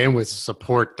wasn't enough bandwidth to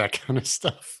support that kind of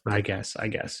stuff. I guess,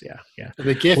 yeah.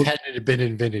 The GIF hadn't been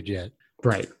invented yet.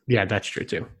 Right. Yeah, that's true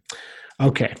too.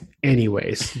 Okay.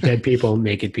 Anyways, dead people,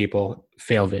 naked people,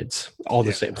 fail vids, all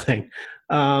the same thing.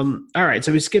 All right.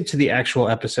 So we skipped to the actual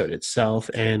episode itself,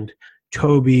 and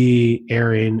Toby,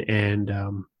 Aaron, and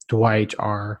Dwight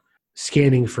are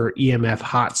scanning for EMF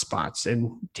hotspots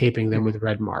and taping them with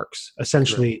red marks.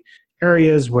 Essentially,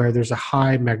 areas where there's a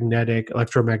high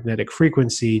electromagnetic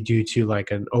frequency due to like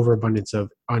an overabundance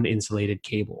of uninsulated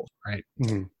cables, right?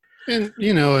 Mm-hmm. And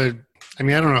I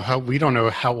mean, we don't know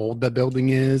how old that building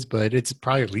is, but it's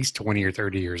probably at least 20 or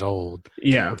 30 years old.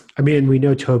 Yeah. I mean, we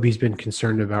know Toby's been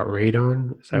concerned about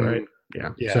radon. Is that right? Yeah.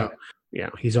 Yeah. So, yeah,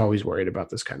 he's always worried about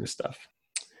this kind of stuff.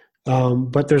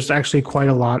 But there's actually quite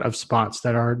a lot of spots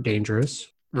that are dangerous.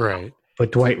 Right.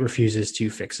 But Dwight refuses to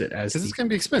fix it as Because it's going to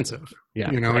be expensive. Yeah.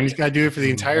 And he's got to do it for the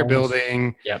entire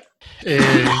building. Yep.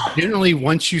 And generally,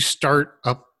 once you start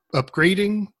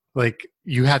upgrading, like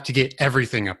you have to get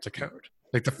everything up to code.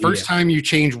 Like the first time you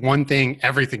change one thing,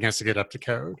 everything has to get up to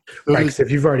code. Right, 'cause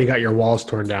if you've already got your walls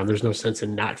torn down, there's no sense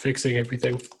in not fixing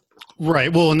everything.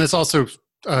 Right. Well, and that's also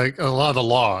a lot of the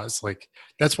laws. Like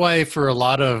that's why for a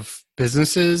lot of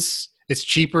businesses, it's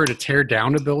cheaper to tear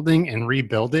down a building and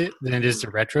rebuild it than it is to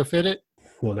retrofit it.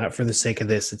 Well, not for the sake of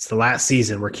this. It's the last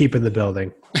season. We're keeping the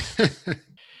building.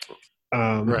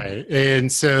 Right.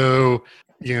 And so,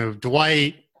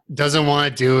 Dwight doesn't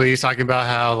want to do it. He's talking about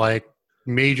how like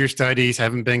major studies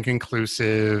haven't been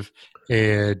conclusive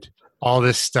and all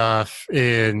this stuff.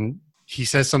 And he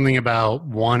says something about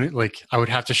I would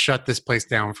have to shut this place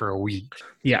down for a week.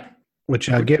 Yeah.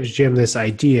 Which gives Jim this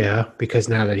idea because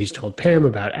now that he's told Pam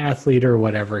about athlete or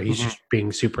whatever, he's just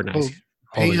being super nice.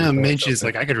 Well, Pam mentions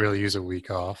like I could really use a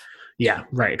week off. Yeah,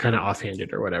 right. Kind of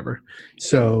offhanded or whatever.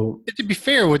 So to be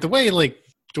fair, with the way like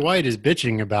Dwight is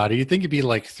bitching about it, you'd think it'd be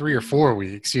like 3 or 4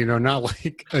 weeks, not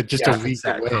like just a week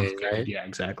away, right? Yeah,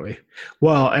 exactly.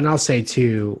 Well, and I'll say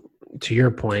too, to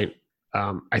your point,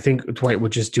 I think Dwight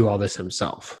would just do all this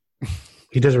himself.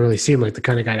 He doesn't really seem like the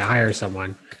kind of guy to hire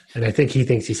someone. And I think he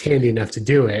thinks he's handy enough to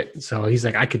do it. So he's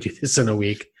like, I could do this in a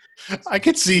week. I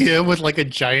could see him with like a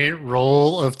giant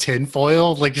roll of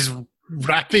tinfoil, like just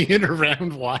wrapping it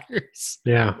around wires.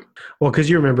 Yeah. Well, because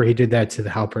you remember he did that to the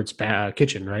Halpert's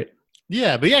kitchen, right?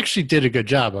 Yeah, but he actually did a good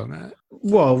job on that.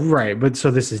 Well, right. But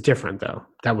so this is different, though.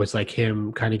 That was like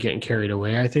him kind of getting carried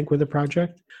away, I think, with the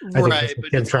project. I think Right,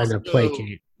 it's him trying to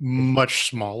placate. Much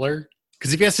smaller.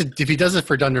 Because if he does it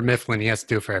for Dunder Mifflin, he has to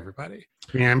do it for everybody.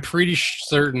 I mean, I'm pretty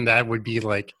certain that would be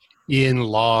like in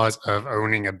laws of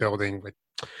owning a building with.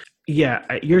 Yeah,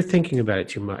 you're thinking about it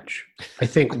too much. I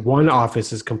think one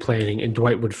office is complaining, and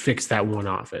Dwight would fix that one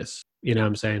office. You know what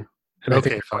I'm saying? And I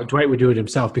think Dwight would do it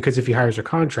himself because if he hires a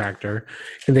contractor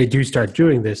and they do start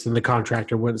doing this, then the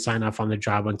contractor wouldn't sign off on the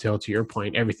job until, to your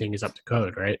point, everything is up to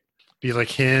code, right? Be like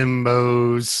him,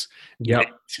 Mose. Yep,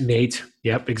 Nate.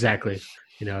 Yep, exactly.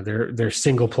 They're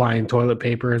single plying toilet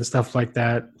paper and stuff like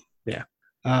that. Yeah.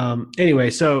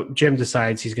 Anyway, so Jim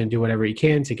decides he's going to do whatever he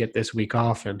can to get this week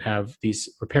off and have these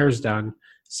repairs done.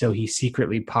 So he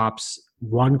secretly pops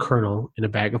one kernel in a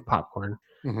bag of popcorn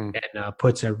and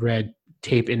puts a red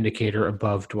tape indicator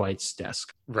above Dwight's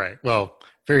desk. Right. Well,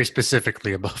 very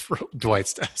specifically above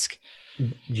Dwight's desk.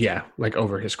 Yeah, like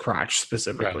over his crotch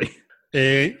specifically.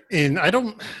 Right. And I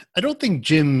don't think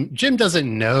Jim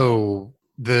doesn't know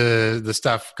the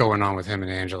stuff going on with him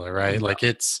and Angela, right? No. Like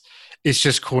it's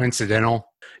just coincidental.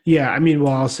 Yeah, I mean,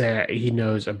 well, I'll say he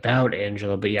knows about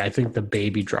Angela, but yeah, I think the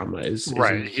baby drama is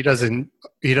right. He doesn't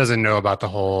know about the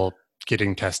whole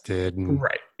getting tested.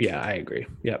 Right. Yeah, I agree.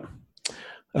 Yep.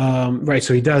 Right.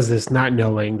 So he does this not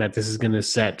knowing that this is going to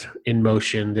set in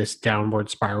motion this downward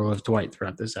spiral of Dwight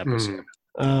throughout this episode.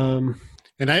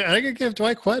 And I could give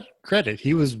Dwight credit.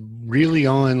 He was really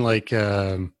on like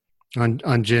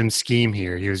on Jim's scheme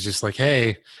here. He was just like,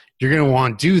 hey, you're going to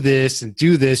want to do this and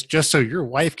do this just so your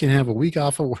wife can have a week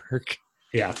off of work.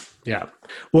 Yeah. Yeah.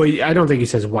 Well, I don't think he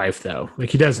says wife though.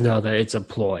 Like he does know that it's a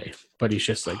ploy, but he's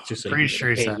just like, pretty sure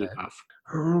he said it.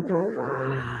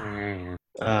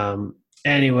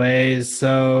 Anyways,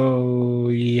 so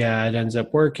yeah, it ends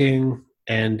up working.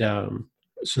 And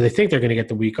so they think they're going to get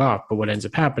the week off. But what ends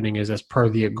up happening is, as per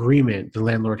the agreement, the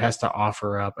landlord has to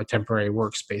offer up a temporary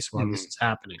workspace while this is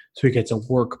happening. So he gets a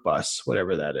work bus,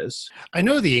 whatever that is. I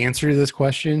know the answer to this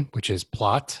question, which is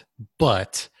plot.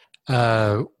 But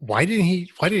why didn't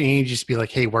he just be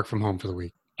like, hey, work from home for the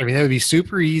week? I mean, that would be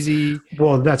super easy.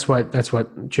 Well, that's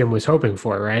what Jim was hoping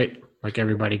for, right? Like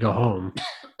everybody go home.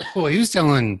 Well, he was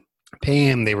telling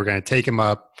Pam they were going to take him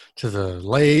up to the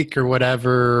lake or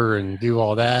whatever and do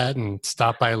all that and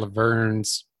stop by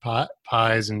Laverne's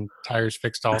pies and tires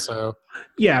fixed also.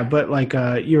 Yeah, but like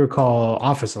you recall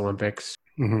Office Olympics.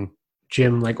 Mm-hmm.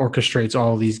 Jim like orchestrates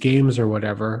all these games or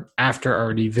whatever after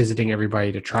already visiting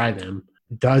everybody to try them,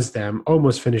 does them,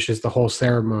 almost finishes the whole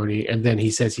ceremony, and then he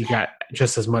says he got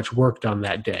just as much work done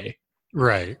that day.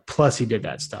 Right. Plus he did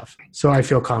that stuff. So I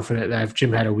feel confident that if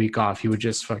Jim had a week off, he would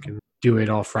just fucking do it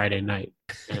all Friday night.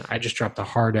 I just dropped a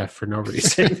hard F for no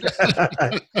reason.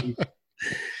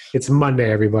 It's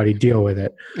Monday, everybody. Deal with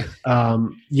it.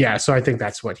 Yeah, so I think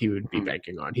that's what he would be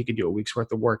banking on. He could do a week's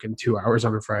worth of work in 2 hours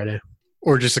on a Friday.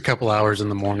 Or just a couple hours in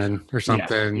the morning or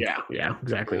something. Yeah,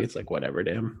 exactly. It's like whatever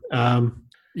to him.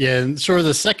 Yeah, and sort of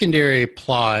the secondary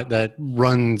plot that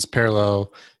runs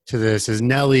parallel to this is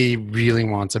Nellie really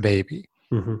wants a baby.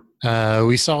 Mm-hmm.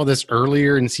 We saw this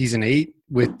earlier in season 8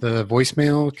 with the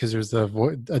voicemail because there's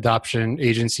the adoption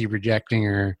agency rejecting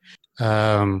her.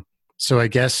 So I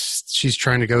guess she's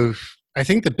trying to go. I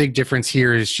think the big difference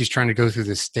here is she's trying to go through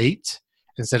the state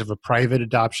instead of a private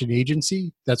adoption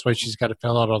agency. That's why she's got to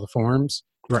fill out all the forms.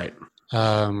 Right.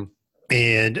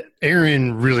 And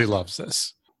Erin really loves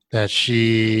this. That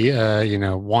she,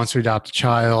 wants to adopt a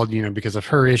child, because of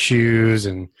her issues,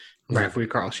 and right. If we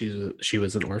recall, she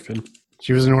was an orphan.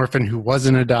 She was an orphan who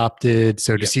wasn't adopted.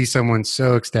 So to see someone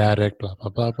so ecstatic, blah blah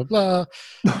blah blah blah,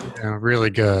 really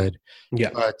good.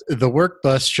 Yeah. But the work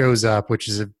bus shows up, which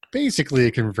is basically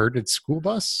a converted school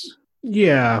bus.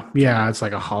 Yeah. It's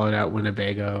like a hollowed out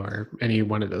Winnebago or any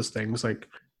one of those things. Like,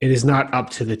 it is not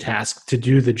up to the task to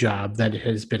do the job that it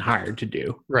has been hired to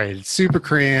do. Right. It's super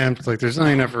cramped. Like, there's not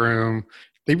enough room.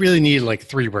 They really need like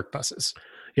 3 work buses.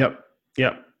 Yep.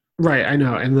 Right. I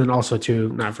know. And then also, too,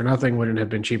 not for nothing, wouldn't have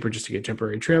been cheaper just to get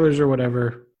temporary trailers or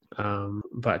whatever.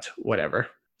 But whatever.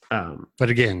 But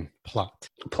again, plot.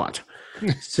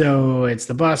 So it's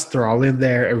the bus. They're all in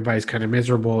there. Everybody's kind of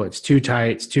miserable. It's too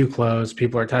tight. It's too close.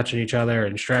 People are touching each other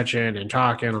and stretching and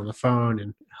talking on the phone,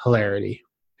 and hilarity.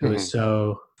 It was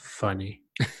so funny.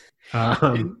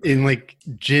 In like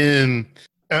Jim,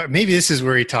 maybe this is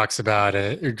where he talks about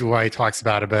it, or Dwight talks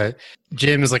about it, but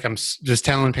Jim is like, I'm just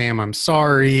telling Pam I'm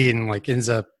sorry, and like ends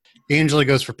up, Angela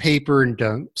goes for paper and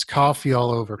dumps coffee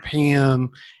all over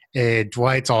Pam, and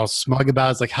Dwight's all smug about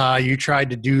it. It's like, you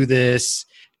tried to do this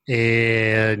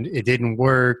and it didn't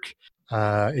work,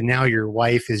 and now your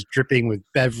wife is dripping with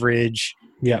beverage.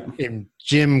 Yeah. And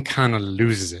Jim kind of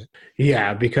loses it.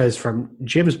 Yeah, because from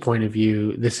Jim's point of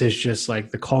view, this is just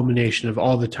like the culmination of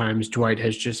all the times Dwight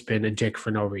has just been a dick for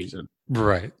no reason.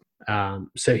 Right.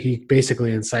 So he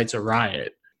basically incites a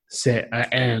riot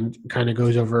and kind of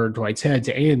goes over Dwight's head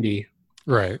to Andy.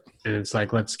 Right. And it's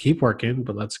like, let's keep working,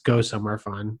 but let's go somewhere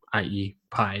fun, i.e.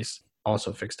 pies,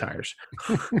 also fix tires.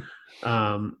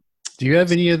 Do you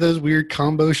have any of those weird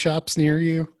combo shops near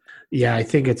you? Yeah, I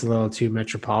think it's a little too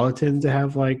metropolitan to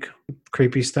have like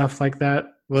creepy stuff like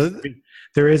that. Well,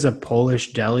 there is a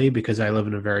Polish deli because I live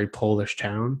in a very Polish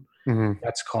town. Mm-hmm.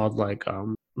 That's called like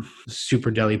Super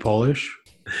Deli Polish.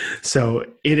 So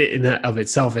it in and of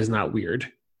itself is not weird,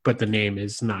 but the name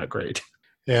is not great.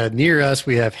 Yeah, near us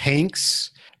we have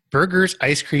Hank's Burgers,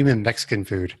 ice cream, and Mexican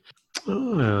food.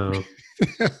 Oh.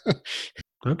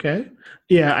 Okay.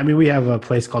 Yeah, I mean, we have a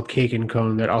place called Cake and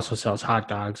Cone that also sells hot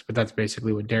dogs, but that's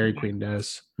basically what Dairy Queen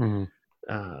does.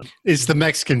 Mm-hmm. It's the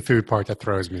Mexican food part that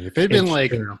throws me. If it'd been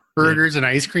like burgers and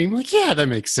ice cream, like, yeah, that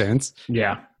makes sense.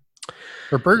 Yeah.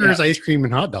 Or burgers, ice cream,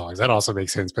 and hot dogs, that also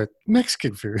makes sense. But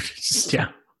Mexican food, it's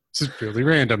just really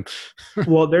random.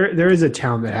 Well, there is a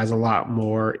town that has a lot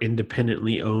more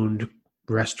independently owned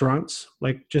restaurants,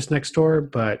 like just next door,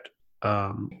 but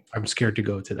I'm scared to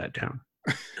go to that town.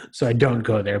 So I don't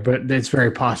go there, but it's very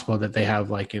possible that they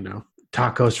have like,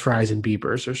 tacos, fries, and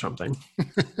beepers or something.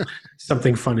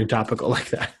 Something fun and topical like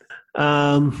that.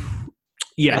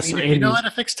 Yes. I mean, if you know how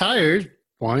to fix tires,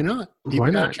 why not?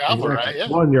 Why not? Travel, right? Yeah.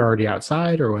 Well, you're already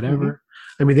outside or whatever.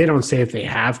 Mm-hmm. I mean, they don't say if they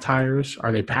have tires.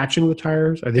 Are they patching the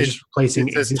tires? Are they just replacing?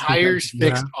 It says tires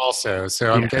fixed also.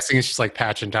 So I'm guessing it's just like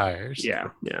patching tires. Yeah.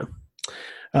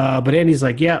 But Andy's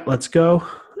like, yeah, let's go.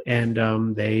 And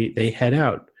they head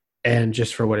out. And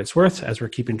just for what it's worth, as we're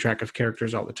keeping track of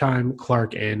characters all the time,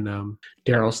 Clark and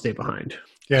Daryl stay behind.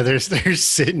 Yeah, they're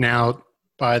sitting out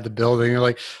by the building. They're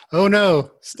like, oh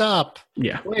no, stop.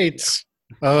 Yeah. Wait.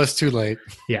 Oh, it's too late.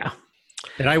 Yeah.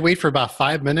 And I wait for about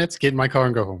 5 minutes, get in my car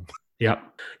and go home. Yep.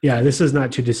 Yeah, this is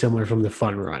not too dissimilar from the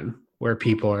fun run where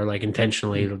people are like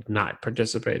intentionally not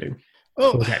participating.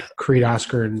 Oh, okay. Creed,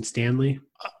 Oscar, and Stanley.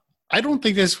 I don't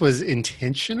think this was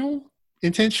intentional.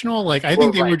 Like, I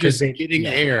think they were just getting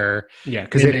air. Yeah,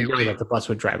 because they didn't know that the bus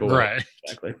would drive away. Right.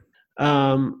 Exactly.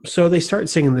 So they start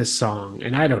singing this song,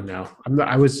 and I don't know.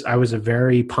 I was a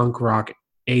very punk rock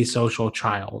asocial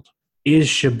child. Is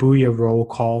Shibuya Roll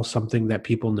Call something that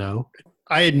people know?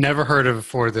 I had never heard of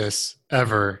before this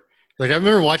ever. Like, I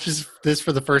remember watching this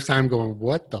for the first time going,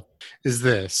 what the is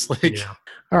this? Like, yeah.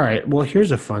 All right. Well, here's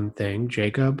a fun thing,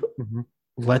 Jacob. Mm-hmm.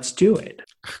 Let's do it.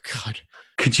 Oh, God.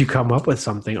 Could you come up with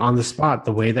something on the spot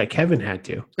the way that Kevin had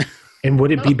to? And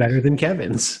would it be better than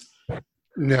Kevin's?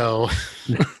 No.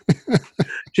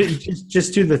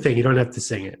 Just do the thing. You don't have to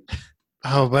sing it.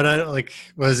 Oh, but I like,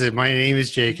 was it? My name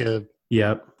is Jacob.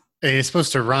 Yep. And it's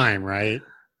supposed to rhyme, right?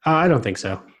 I don't think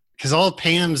so. Because all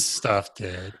Pam's stuff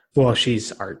did. Well,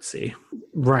 she's artsy.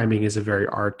 Rhyming is a very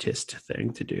artist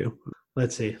thing to do.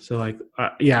 Let's see. So, like,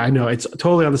 yeah, I know it's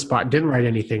totally on the spot. Didn't write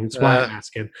anything. That's why I'm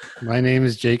asking. My name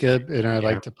is Jacob, and I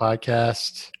like to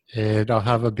podcast. And I'll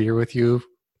have a beer with you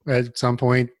at some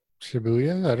point.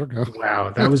 Shibuya? I don't know.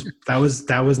 Wow, that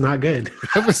was not good.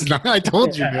 That was not. I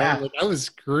told you, man. Like, I was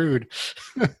screwed.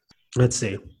 Let's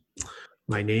see.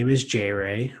 My name is J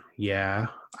Ray. Yeah,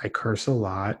 I curse a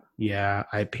lot. Yeah,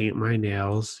 I paint my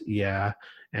nails. Yeah,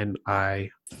 and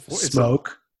I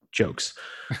smoke. Jokes.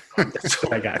 That's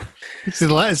what I got. It's the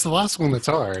last one that's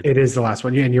hard. It is the last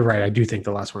one. Yeah, and you're right. I do think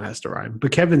the last one has to rhyme.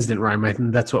 But Kevin's didn't rhyme. I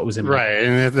think that's what was in my right.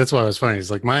 And that's why it was funny.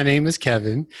 It's like, my name is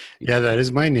Kevin. Yeah, that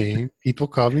is my name. People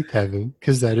call me Kevin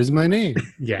because that is my name.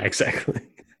 Yeah, exactly.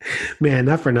 Man,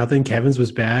 not for nothing. Kevin's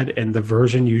was bad, and the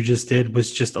version you just did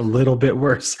was just a little bit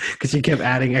worse because you kept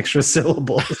adding extra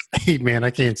syllables. Hey, man, I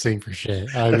can't sing for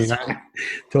shit. I mean,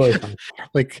 Totally fine.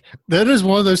 like, that is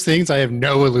one of those things I have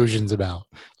no illusions about.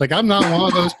 Like, I'm not one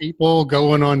of those people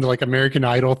going on to like American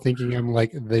Idol thinking I'm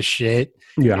like the shit.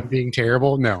 Yeah, and being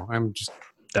terrible. No, I'm just.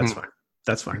 that's fine.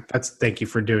 That's fine. Thank you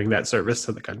for doing that service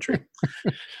to the country.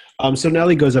 So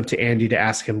Nellie goes up to Andy to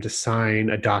ask him to sign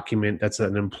a document that's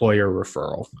an employer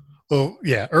referral. Well,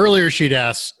 yeah. Earlier she'd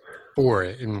asked for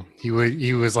it, and he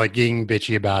was like getting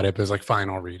bitchy about it, but it was like, fine,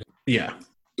 I'll read it. Yeah.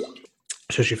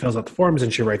 So she fills out the forms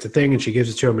and she writes a thing and she gives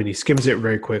it to him and he skims it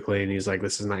very quickly and he's like,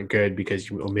 this is not good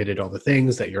because you omitted all the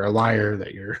things, that you're a liar,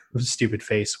 that you're a stupid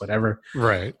face, whatever.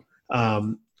 Right.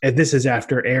 And this is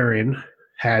after Aaron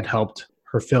had helped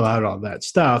her fill out all that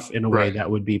stuff in a way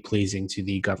that would be pleasing to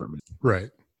the government.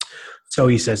 Right. So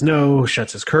he says no,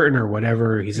 shuts his curtain or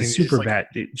whatever. He's a super like, bad,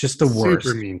 just the worst.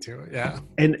 Super mean to it, yeah.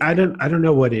 And I don't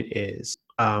know what it is,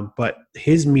 but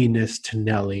his meanness to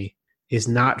Nellie is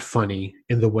not funny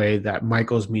in the way that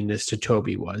Michael's meanness to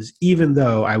Toby was, even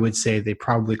though I would say they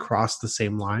probably crossed the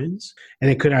same lines.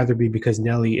 And it could either be because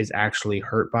Nellie is actually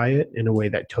hurt by it in a way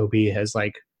that Toby has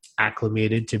like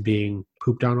acclimated to being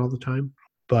pooped on all the time.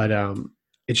 But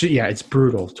it's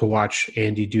brutal to watch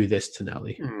Andy do this to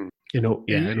Nellie. In a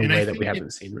way that we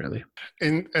haven't seen really.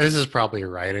 And this is probably a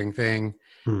writing thing,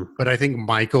 but I think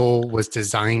Michael was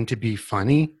designed to be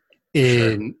funny,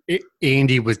 and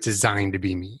Andy was designed to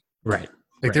be mean. Right.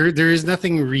 Like there is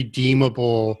nothing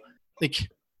redeemable. Like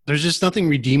there's just nothing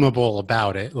redeemable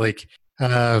about it. Like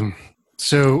And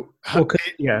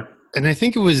I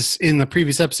think it was in the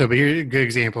previous episode, but here's a good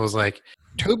example is like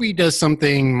Toby does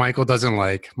something Michael doesn't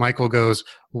like. Michael goes,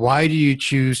 "Why do you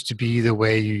choose to be the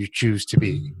way you choose to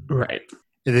be?" Right.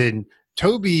 And then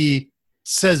Toby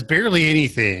says barely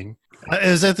anything. It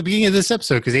was at the beginning of this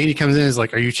episode because Andy comes in and is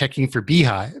like, "Are you checking for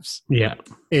beehives?" Yeah.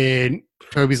 And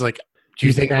Toby's like, do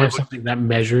you think I have something that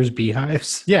measures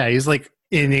beehives? Yeah. He's like,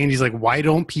 and Andy's like, "Why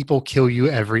don't people kill you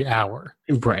every hour?"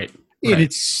 Right. And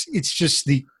it's just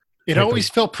it always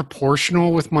felt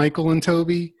proportional with Michael and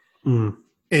Toby.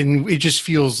 And it just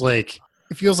feels like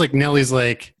Nellie's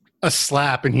like a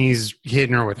slap and he's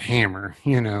hitting her with a hammer,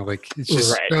 like it's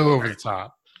just so over the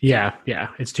top. Yeah,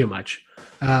 it's too much.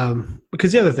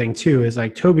 Because the other thing too is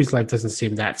like Toby's life doesn't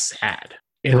seem that sad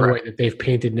in the way that they've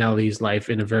painted Nellie's life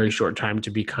in a very short time to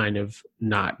be kind of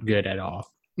not good at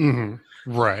all. Mm-hmm.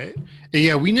 Right.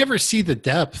 Yeah, we never see the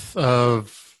depth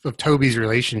of Toby's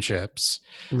relationships,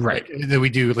 right? That we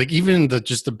do. Like even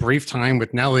the brief time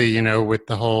with Nellie, with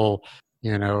the whole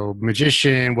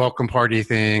magician welcome party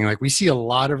thing. Like we see a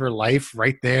lot of her life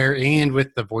right there, and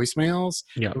with the voicemails,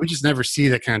 we just never see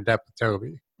that kind of depth with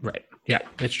Toby. Right. Yeah,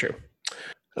 that's true.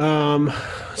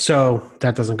 So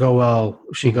that doesn't go well.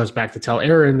 She goes back to tell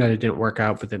Aaron that it didn't work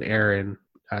out, but then Aaron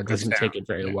doesn't take it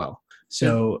very well.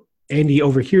 So Andy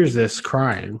overhears this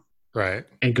crying, right,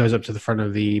 and goes up to the front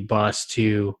of the bus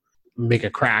to make a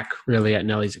crack, really at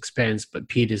Nellie's expense. But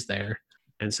Pete is there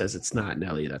and says it's not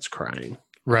Nellie that's crying.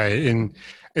 Right, and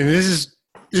this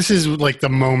is like the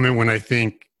moment when I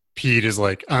think Pete is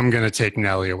like, I'm gonna take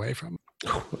Nellie away from him.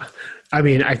 I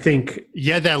mean, I think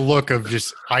that look of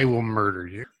just, I will murder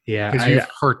you. Yeah, because you've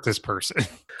hurt this person.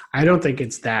 I don't think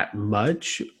it's that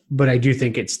much, but I do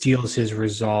think it steals his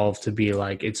resolve to be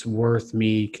like, it's worth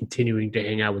me continuing to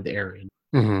hang out with Aaron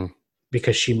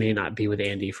because she may not be with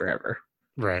Andy forever.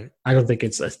 Right. I don't think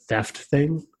it's a theft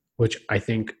thing, which I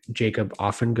think Jacob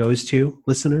often goes to,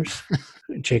 listeners.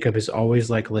 Jacob is always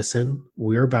like, listen,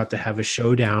 we're about to have a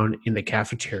showdown in the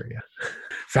cafeteria.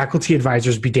 Faculty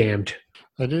advisors be damned.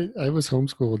 I was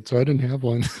homeschooled, so I didn't have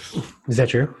one. Is that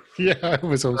true? Yeah, I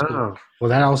was homeschooled. Oh, well,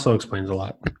 that also explains a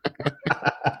lot.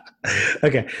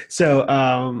 Okay,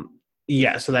 so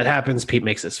Yeah, so that happens. Pete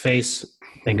makes his face.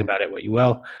 Think about it what you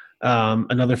will.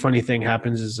 Another funny thing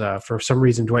happens is for some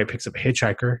reason Dwight picks up a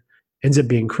hitchhiker. Ends up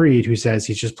being Creed, who says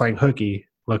he's just playing hooky.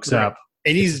 Looks Right. up.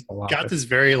 And he's got this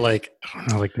very like I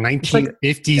don't know, like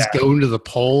 1950s going to the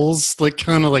polls, like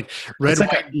kind of like red, It's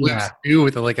like white, blue stew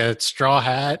with like a straw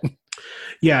hat.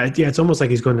 Yeah, it's almost like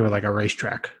he's going to like a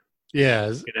racetrack. Yeah,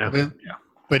 You know?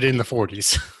 but in the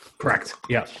 40s. Correct.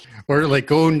 Yeah. Or like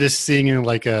going to sing in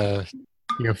like a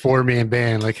 4-man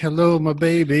band, like "Hello, my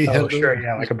baby." Oh, hello. sure.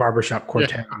 Yeah, like a barbershop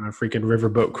quartet on a freaking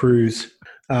riverboat cruise.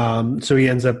 So he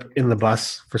ends up in the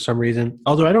bus for some reason.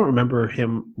 Although I don't remember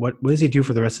him. What does he do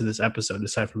for the rest of this episode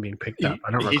aside from being picked up?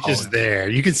 I don't recall. He's just him. there.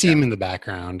 You can see him in the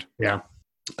background. Yeah.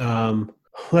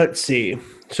 Let's see.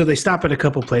 So they stop at a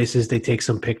couple places. They take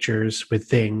some pictures with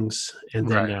things, and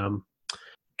then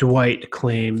Dwight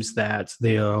claims that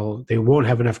they won't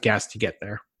have enough gas to get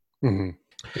there. Mm-hmm.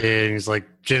 And he's like,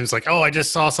 Jim's like, "Oh, I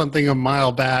just saw something a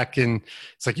mile back," and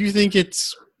it's like, "You think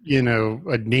it's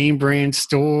a name brand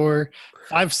store?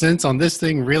 5 cents on this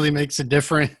thing really makes a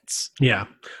difference." Yeah.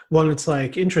 Well, it's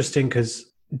like interesting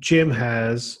because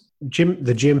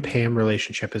the Jim Pam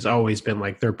relationship has always been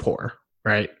like they're poor,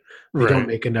 right? They don't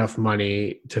make enough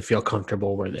money to feel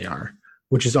comfortable where they are,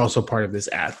 which is also part of this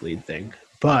athlete thing.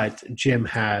 But Jim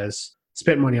has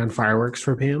spent money on fireworks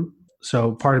for Pam.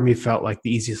 So part of me felt like the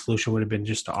easiest solution would have been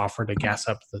just to offer to gas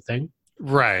up the thing.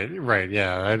 Right.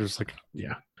 Yeah. I was like,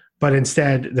 yeah. But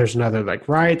instead, there's another like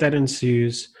riot that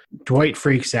ensues. Dwight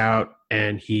freaks out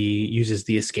and he uses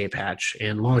the escape hatch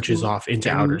and launches off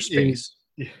into outer space.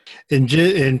 And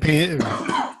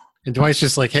Dwight's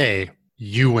just like, "Hey,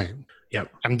 you win.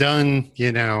 Yep. I'm done."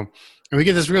 And we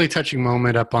get this really touching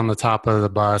moment up on the top of the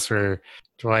bus where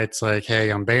Dwight's like,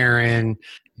 "Hey, I'm barren.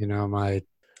 My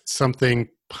something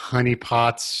honey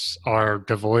pots are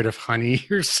devoid of honey,"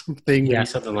 or something. Yeah,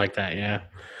 something like that. Yeah.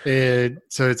 And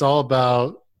so it's all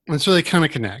about, let's really kind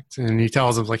of connect. And he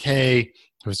tells him like, "Hey,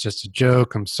 it was just a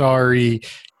joke. I'm sorry.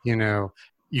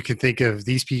 You can think of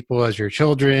these people as your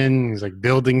children." He's like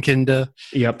building Kinda.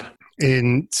 Yep.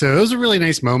 And so it was a really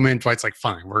nice moment. Dwight's like,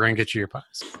 "Fine, we're going to get you your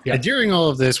pies." Yep. And during all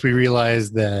of this, we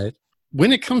realized that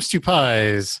when it comes to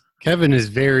pies, Kevin is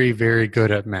very, very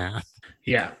good at math.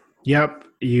 Yeah. Yep.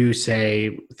 You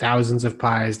say thousands of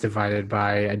pies divided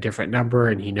by a different number,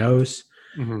 and he knows.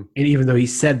 Mm-hmm. And even though he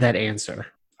said that answer,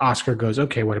 Oscar goes,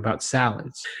 "Okay, what about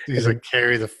salads?" He's like,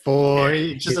 "Carry the 4."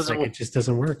 It just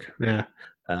doesn't work. Yeah.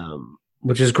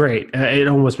 Which is great. It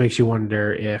almost makes you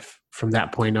wonder if from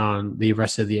that point on, the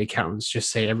rest of the accountants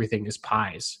just say everything is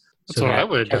pies. That's what I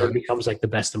would have Kevin done. becomes like the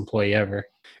best employee ever.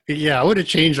 Yeah, I would have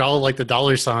changed all like the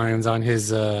dollar signs on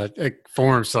his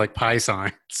forms to like pi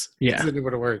signs. Yeah. Then it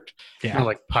would have worked. Yeah. Not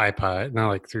like pi, not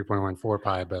like 3.14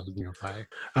 pi, but pi.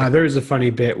 There was a funny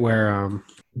bit where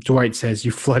Dwight says,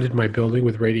 "You flooded my building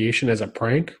with radiation as a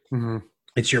prank. Mm-hmm.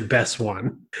 It's your best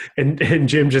one." And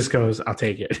Jim just goes, "I'll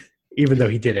take it," even though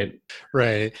he didn't.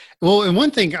 Right. Well, and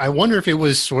one thing, I wonder if it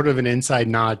was sort of an inside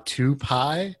nod to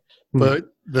pi, but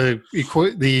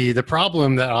the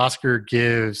problem that Oscar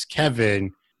gives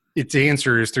Kevin, its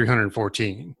answer is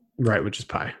 314. Right, which is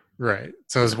pi. Right.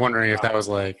 So I was wondering if that was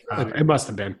like it must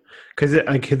have been because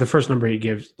like the first number he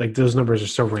gives, like those numbers are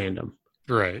so random.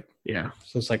 right. Yeah,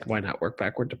 so it's like, why not work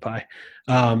backward to pi?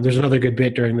 There's another good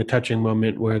bit during the touching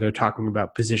moment where they're talking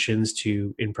about positions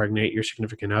to impregnate your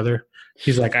significant other.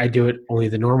 He's like, "I do it only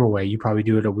the normal way. You probably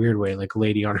do it a weird way, like a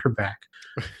lady on her back."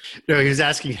 No, he was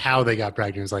asking how they got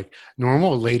pregnant. He was like,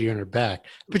 "Normal lady on her back."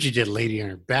 But you did lady on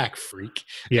her back, freak.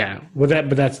 Yeah, well,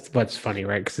 that's what's funny,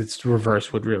 right? Because it's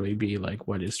reverse would really be like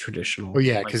what is traditional. Oh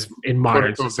yeah, because like, in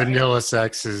modern society, vanilla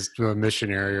sex is a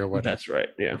missionary or whatever. That's right.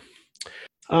 Yeah.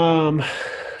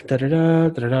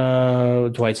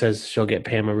 Dwight says she'll get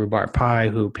Pam a rhubarb pie,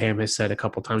 who Pam has said a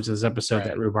couple times in this episode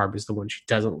that rhubarb is the one she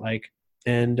doesn't like.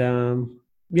 And and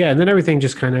then everything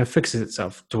just kind of fixes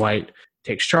itself. Dwight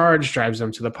takes charge, drives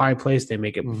them to the pie place. They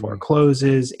make it before it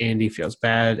closes. Andy feels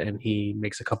bad, and he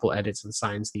makes a couple edits and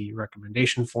signs the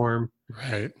recommendation form.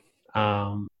 Right.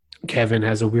 Kevin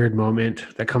has a weird moment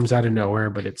that comes out of nowhere,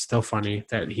 but it's still funny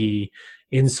that he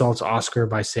insults Oscar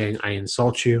by saying, "I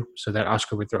insult you," so that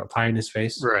Oscar would throw a pie in his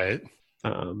face. Right.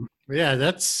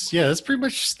 That's pretty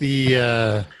much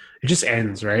the it just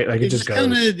ends, right? Like it just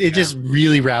goes. Just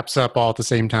really wraps up all at the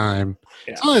same time.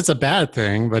 Yeah. It's not that it's a bad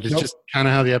thing, but it's just kind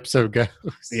of how the episode goes.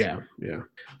 Yeah.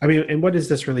 I mean, and what does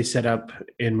this really set up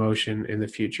in motion in the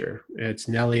future? It's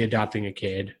Nellie adopting a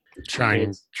kid.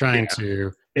 Trying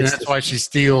to. And It's that's why she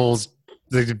steals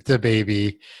the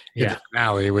baby in Yeah. the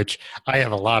finale, which I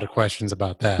have a lot of questions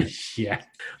about that. Yeah.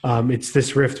 It's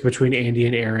this rift between Andy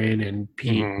and Aaron and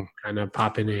Pete Mhm. kind of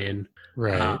popping in.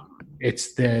 Right.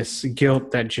 It's this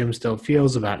guilt that Jim still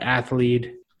feels about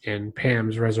Athlete and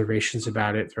Pam's reservations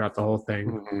about it throughout the whole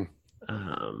thing.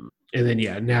 Mhm. And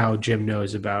then, now Jim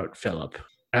knows about Philip.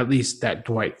 At least that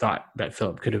Dwight thought that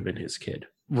Philip could have been his kid.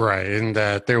 Right, and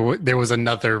that there was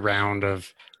another round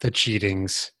of the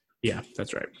cheatings. Yeah,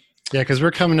 that's right. Yeah, because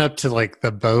we're coming up to like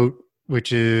the boat,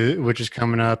 which is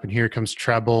coming up, and here comes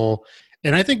Treble.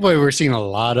 And I think what we're seeing a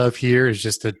lot of here is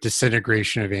just a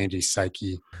disintegration of Andy's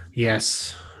psyche.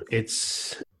 Yes,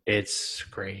 it's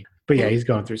great. But yeah, he's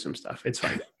going through some stuff. It's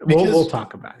fine. Because- We'll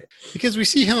talk about it. Because we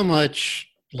see how much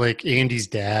like Andy's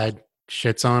dad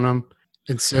shits on him.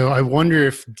 And so I wonder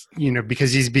if,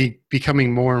 because he's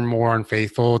becoming more and more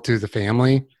unfaithful to the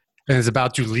family and is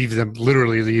about to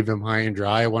literally leave them high and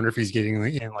dry. I wonder if he's getting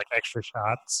in like extra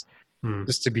shots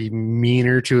just to be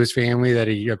meaner to his family that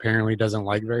he apparently doesn't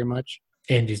like very much.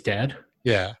 Andy's dad.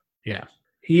 Yeah. Yeah.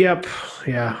 Yep.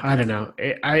 Yeah. I don't know.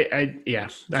 Yeah.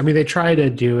 I mean, they try to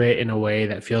do it in a way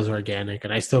that feels organic,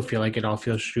 and I still feel like it all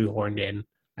feels shoehorned in.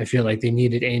 I feel like they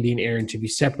needed Andy and Aaron to be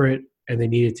separate, and they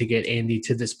needed to get Andy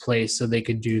to this place so they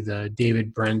could do the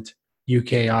David Brent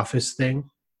UK office thing,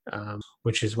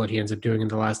 which is what he ends up doing in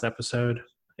the last episode.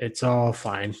 It's all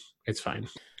fine. It's fine.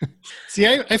 See,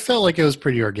 I felt like it was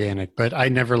pretty organic, but I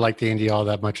never liked Andy all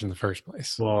that much in the first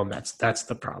place. Well, that's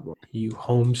the problem. You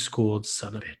homeschooled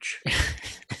son of a bitch.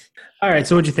 All right.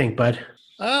 So what'd you think, bud?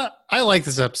 I like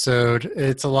this episode.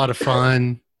 It's a lot of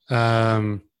fun.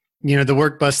 The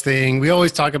work bus thing. We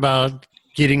always talk about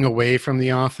getting away from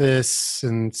the office,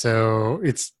 and so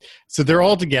they're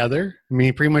all together. I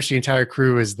mean, pretty much the entire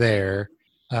crew is there.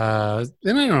 And I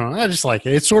don't know. I just like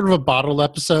it. It's sort of a bottled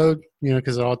episode,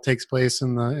 because it all takes place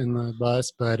in the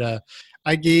bus. But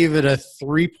I gave it a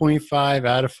 3.5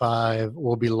 out of 5.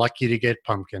 We'll be lucky to get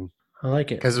pumpkin. I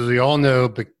like it. Because as we all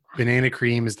know, banana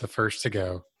cream is the first to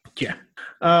go. Yeah.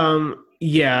 I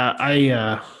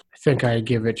think I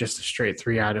give it just a straight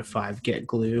 3 out of 5. Get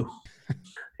glue.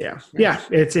 Yeah.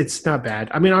 It's not bad.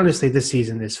 I mean, honestly, this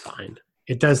season is fine.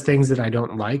 It does things that I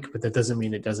don't like, but that doesn't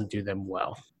mean it doesn't do them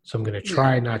well. So I'm going to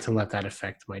try not to let that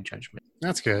affect my judgment.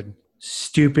 That's good.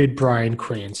 Stupid Bryan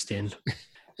Cranston.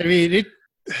 I mean,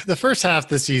 the first half of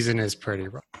the season is pretty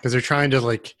rough because they're trying to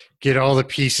like get all the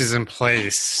pieces in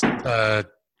place,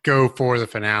 go for the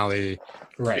finale.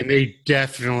 Right. And they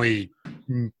definitely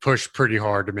push pretty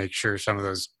hard to make sure some of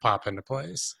those pop into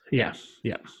place. Yeah.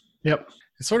 Yep.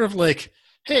 It's sort of like,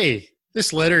 hey,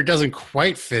 this letter doesn't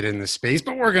quite fit in the space,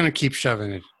 but we're going to keep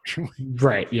shoving it.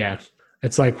 Right. Yeah.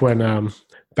 It's like when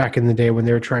back in the day when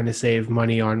they were trying to save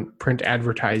money on print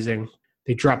advertising,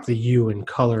 they dropped the U in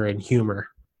color and humor.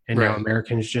 And now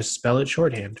Americans just spell it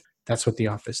shorthand. That's what The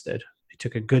Office did. They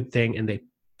took a good thing and they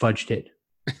fudged it.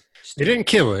 They didn't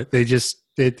kill it. They just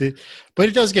did. But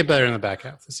it does get better in the back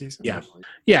half of the season. Yeah.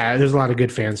 Yeah. There's a lot of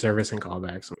good fan service and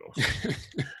callbacks.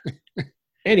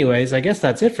 Anyways, I guess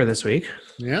that's it for this week.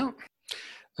 Yeah.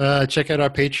 Check out our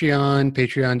Patreon,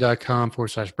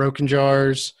 patreon.com/broken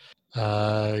jars.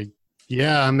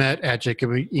 I'm at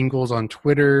Jacob Ingalls on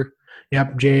Twitter.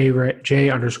 Yep,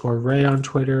 J_Ray on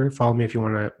Twitter. Follow me if you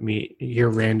want to hear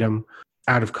random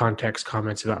out of context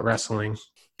comments about wrestling.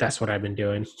 That's what I've been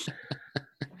doing.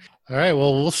 All right,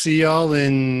 well, we'll see y'all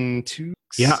in 2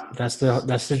 weeks. Yeah, that's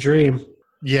the dream.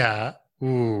 Yeah.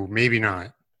 Ooh, maybe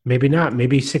not. Maybe not.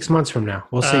 Maybe 6 months from now.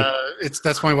 We'll see.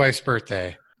 That's my wife's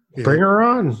birthday. Bring her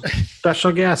on.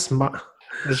 Special guest.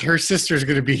 Her sister's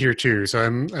going to be here too, so I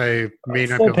may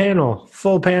not.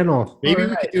 Full panel. Maybe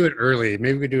we could do it early.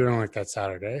 Maybe we could do it on like that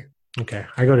Saturday. Okay,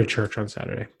 I go to church on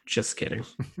Saturday. Just kidding.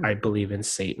 I believe in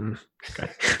Satan.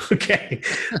 Okay,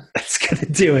 that's gonna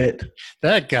do it.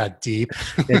 That got deep.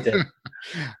 It did.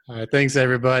 All right, thanks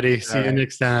everybody. See you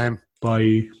next time.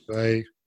 Bye. Bye.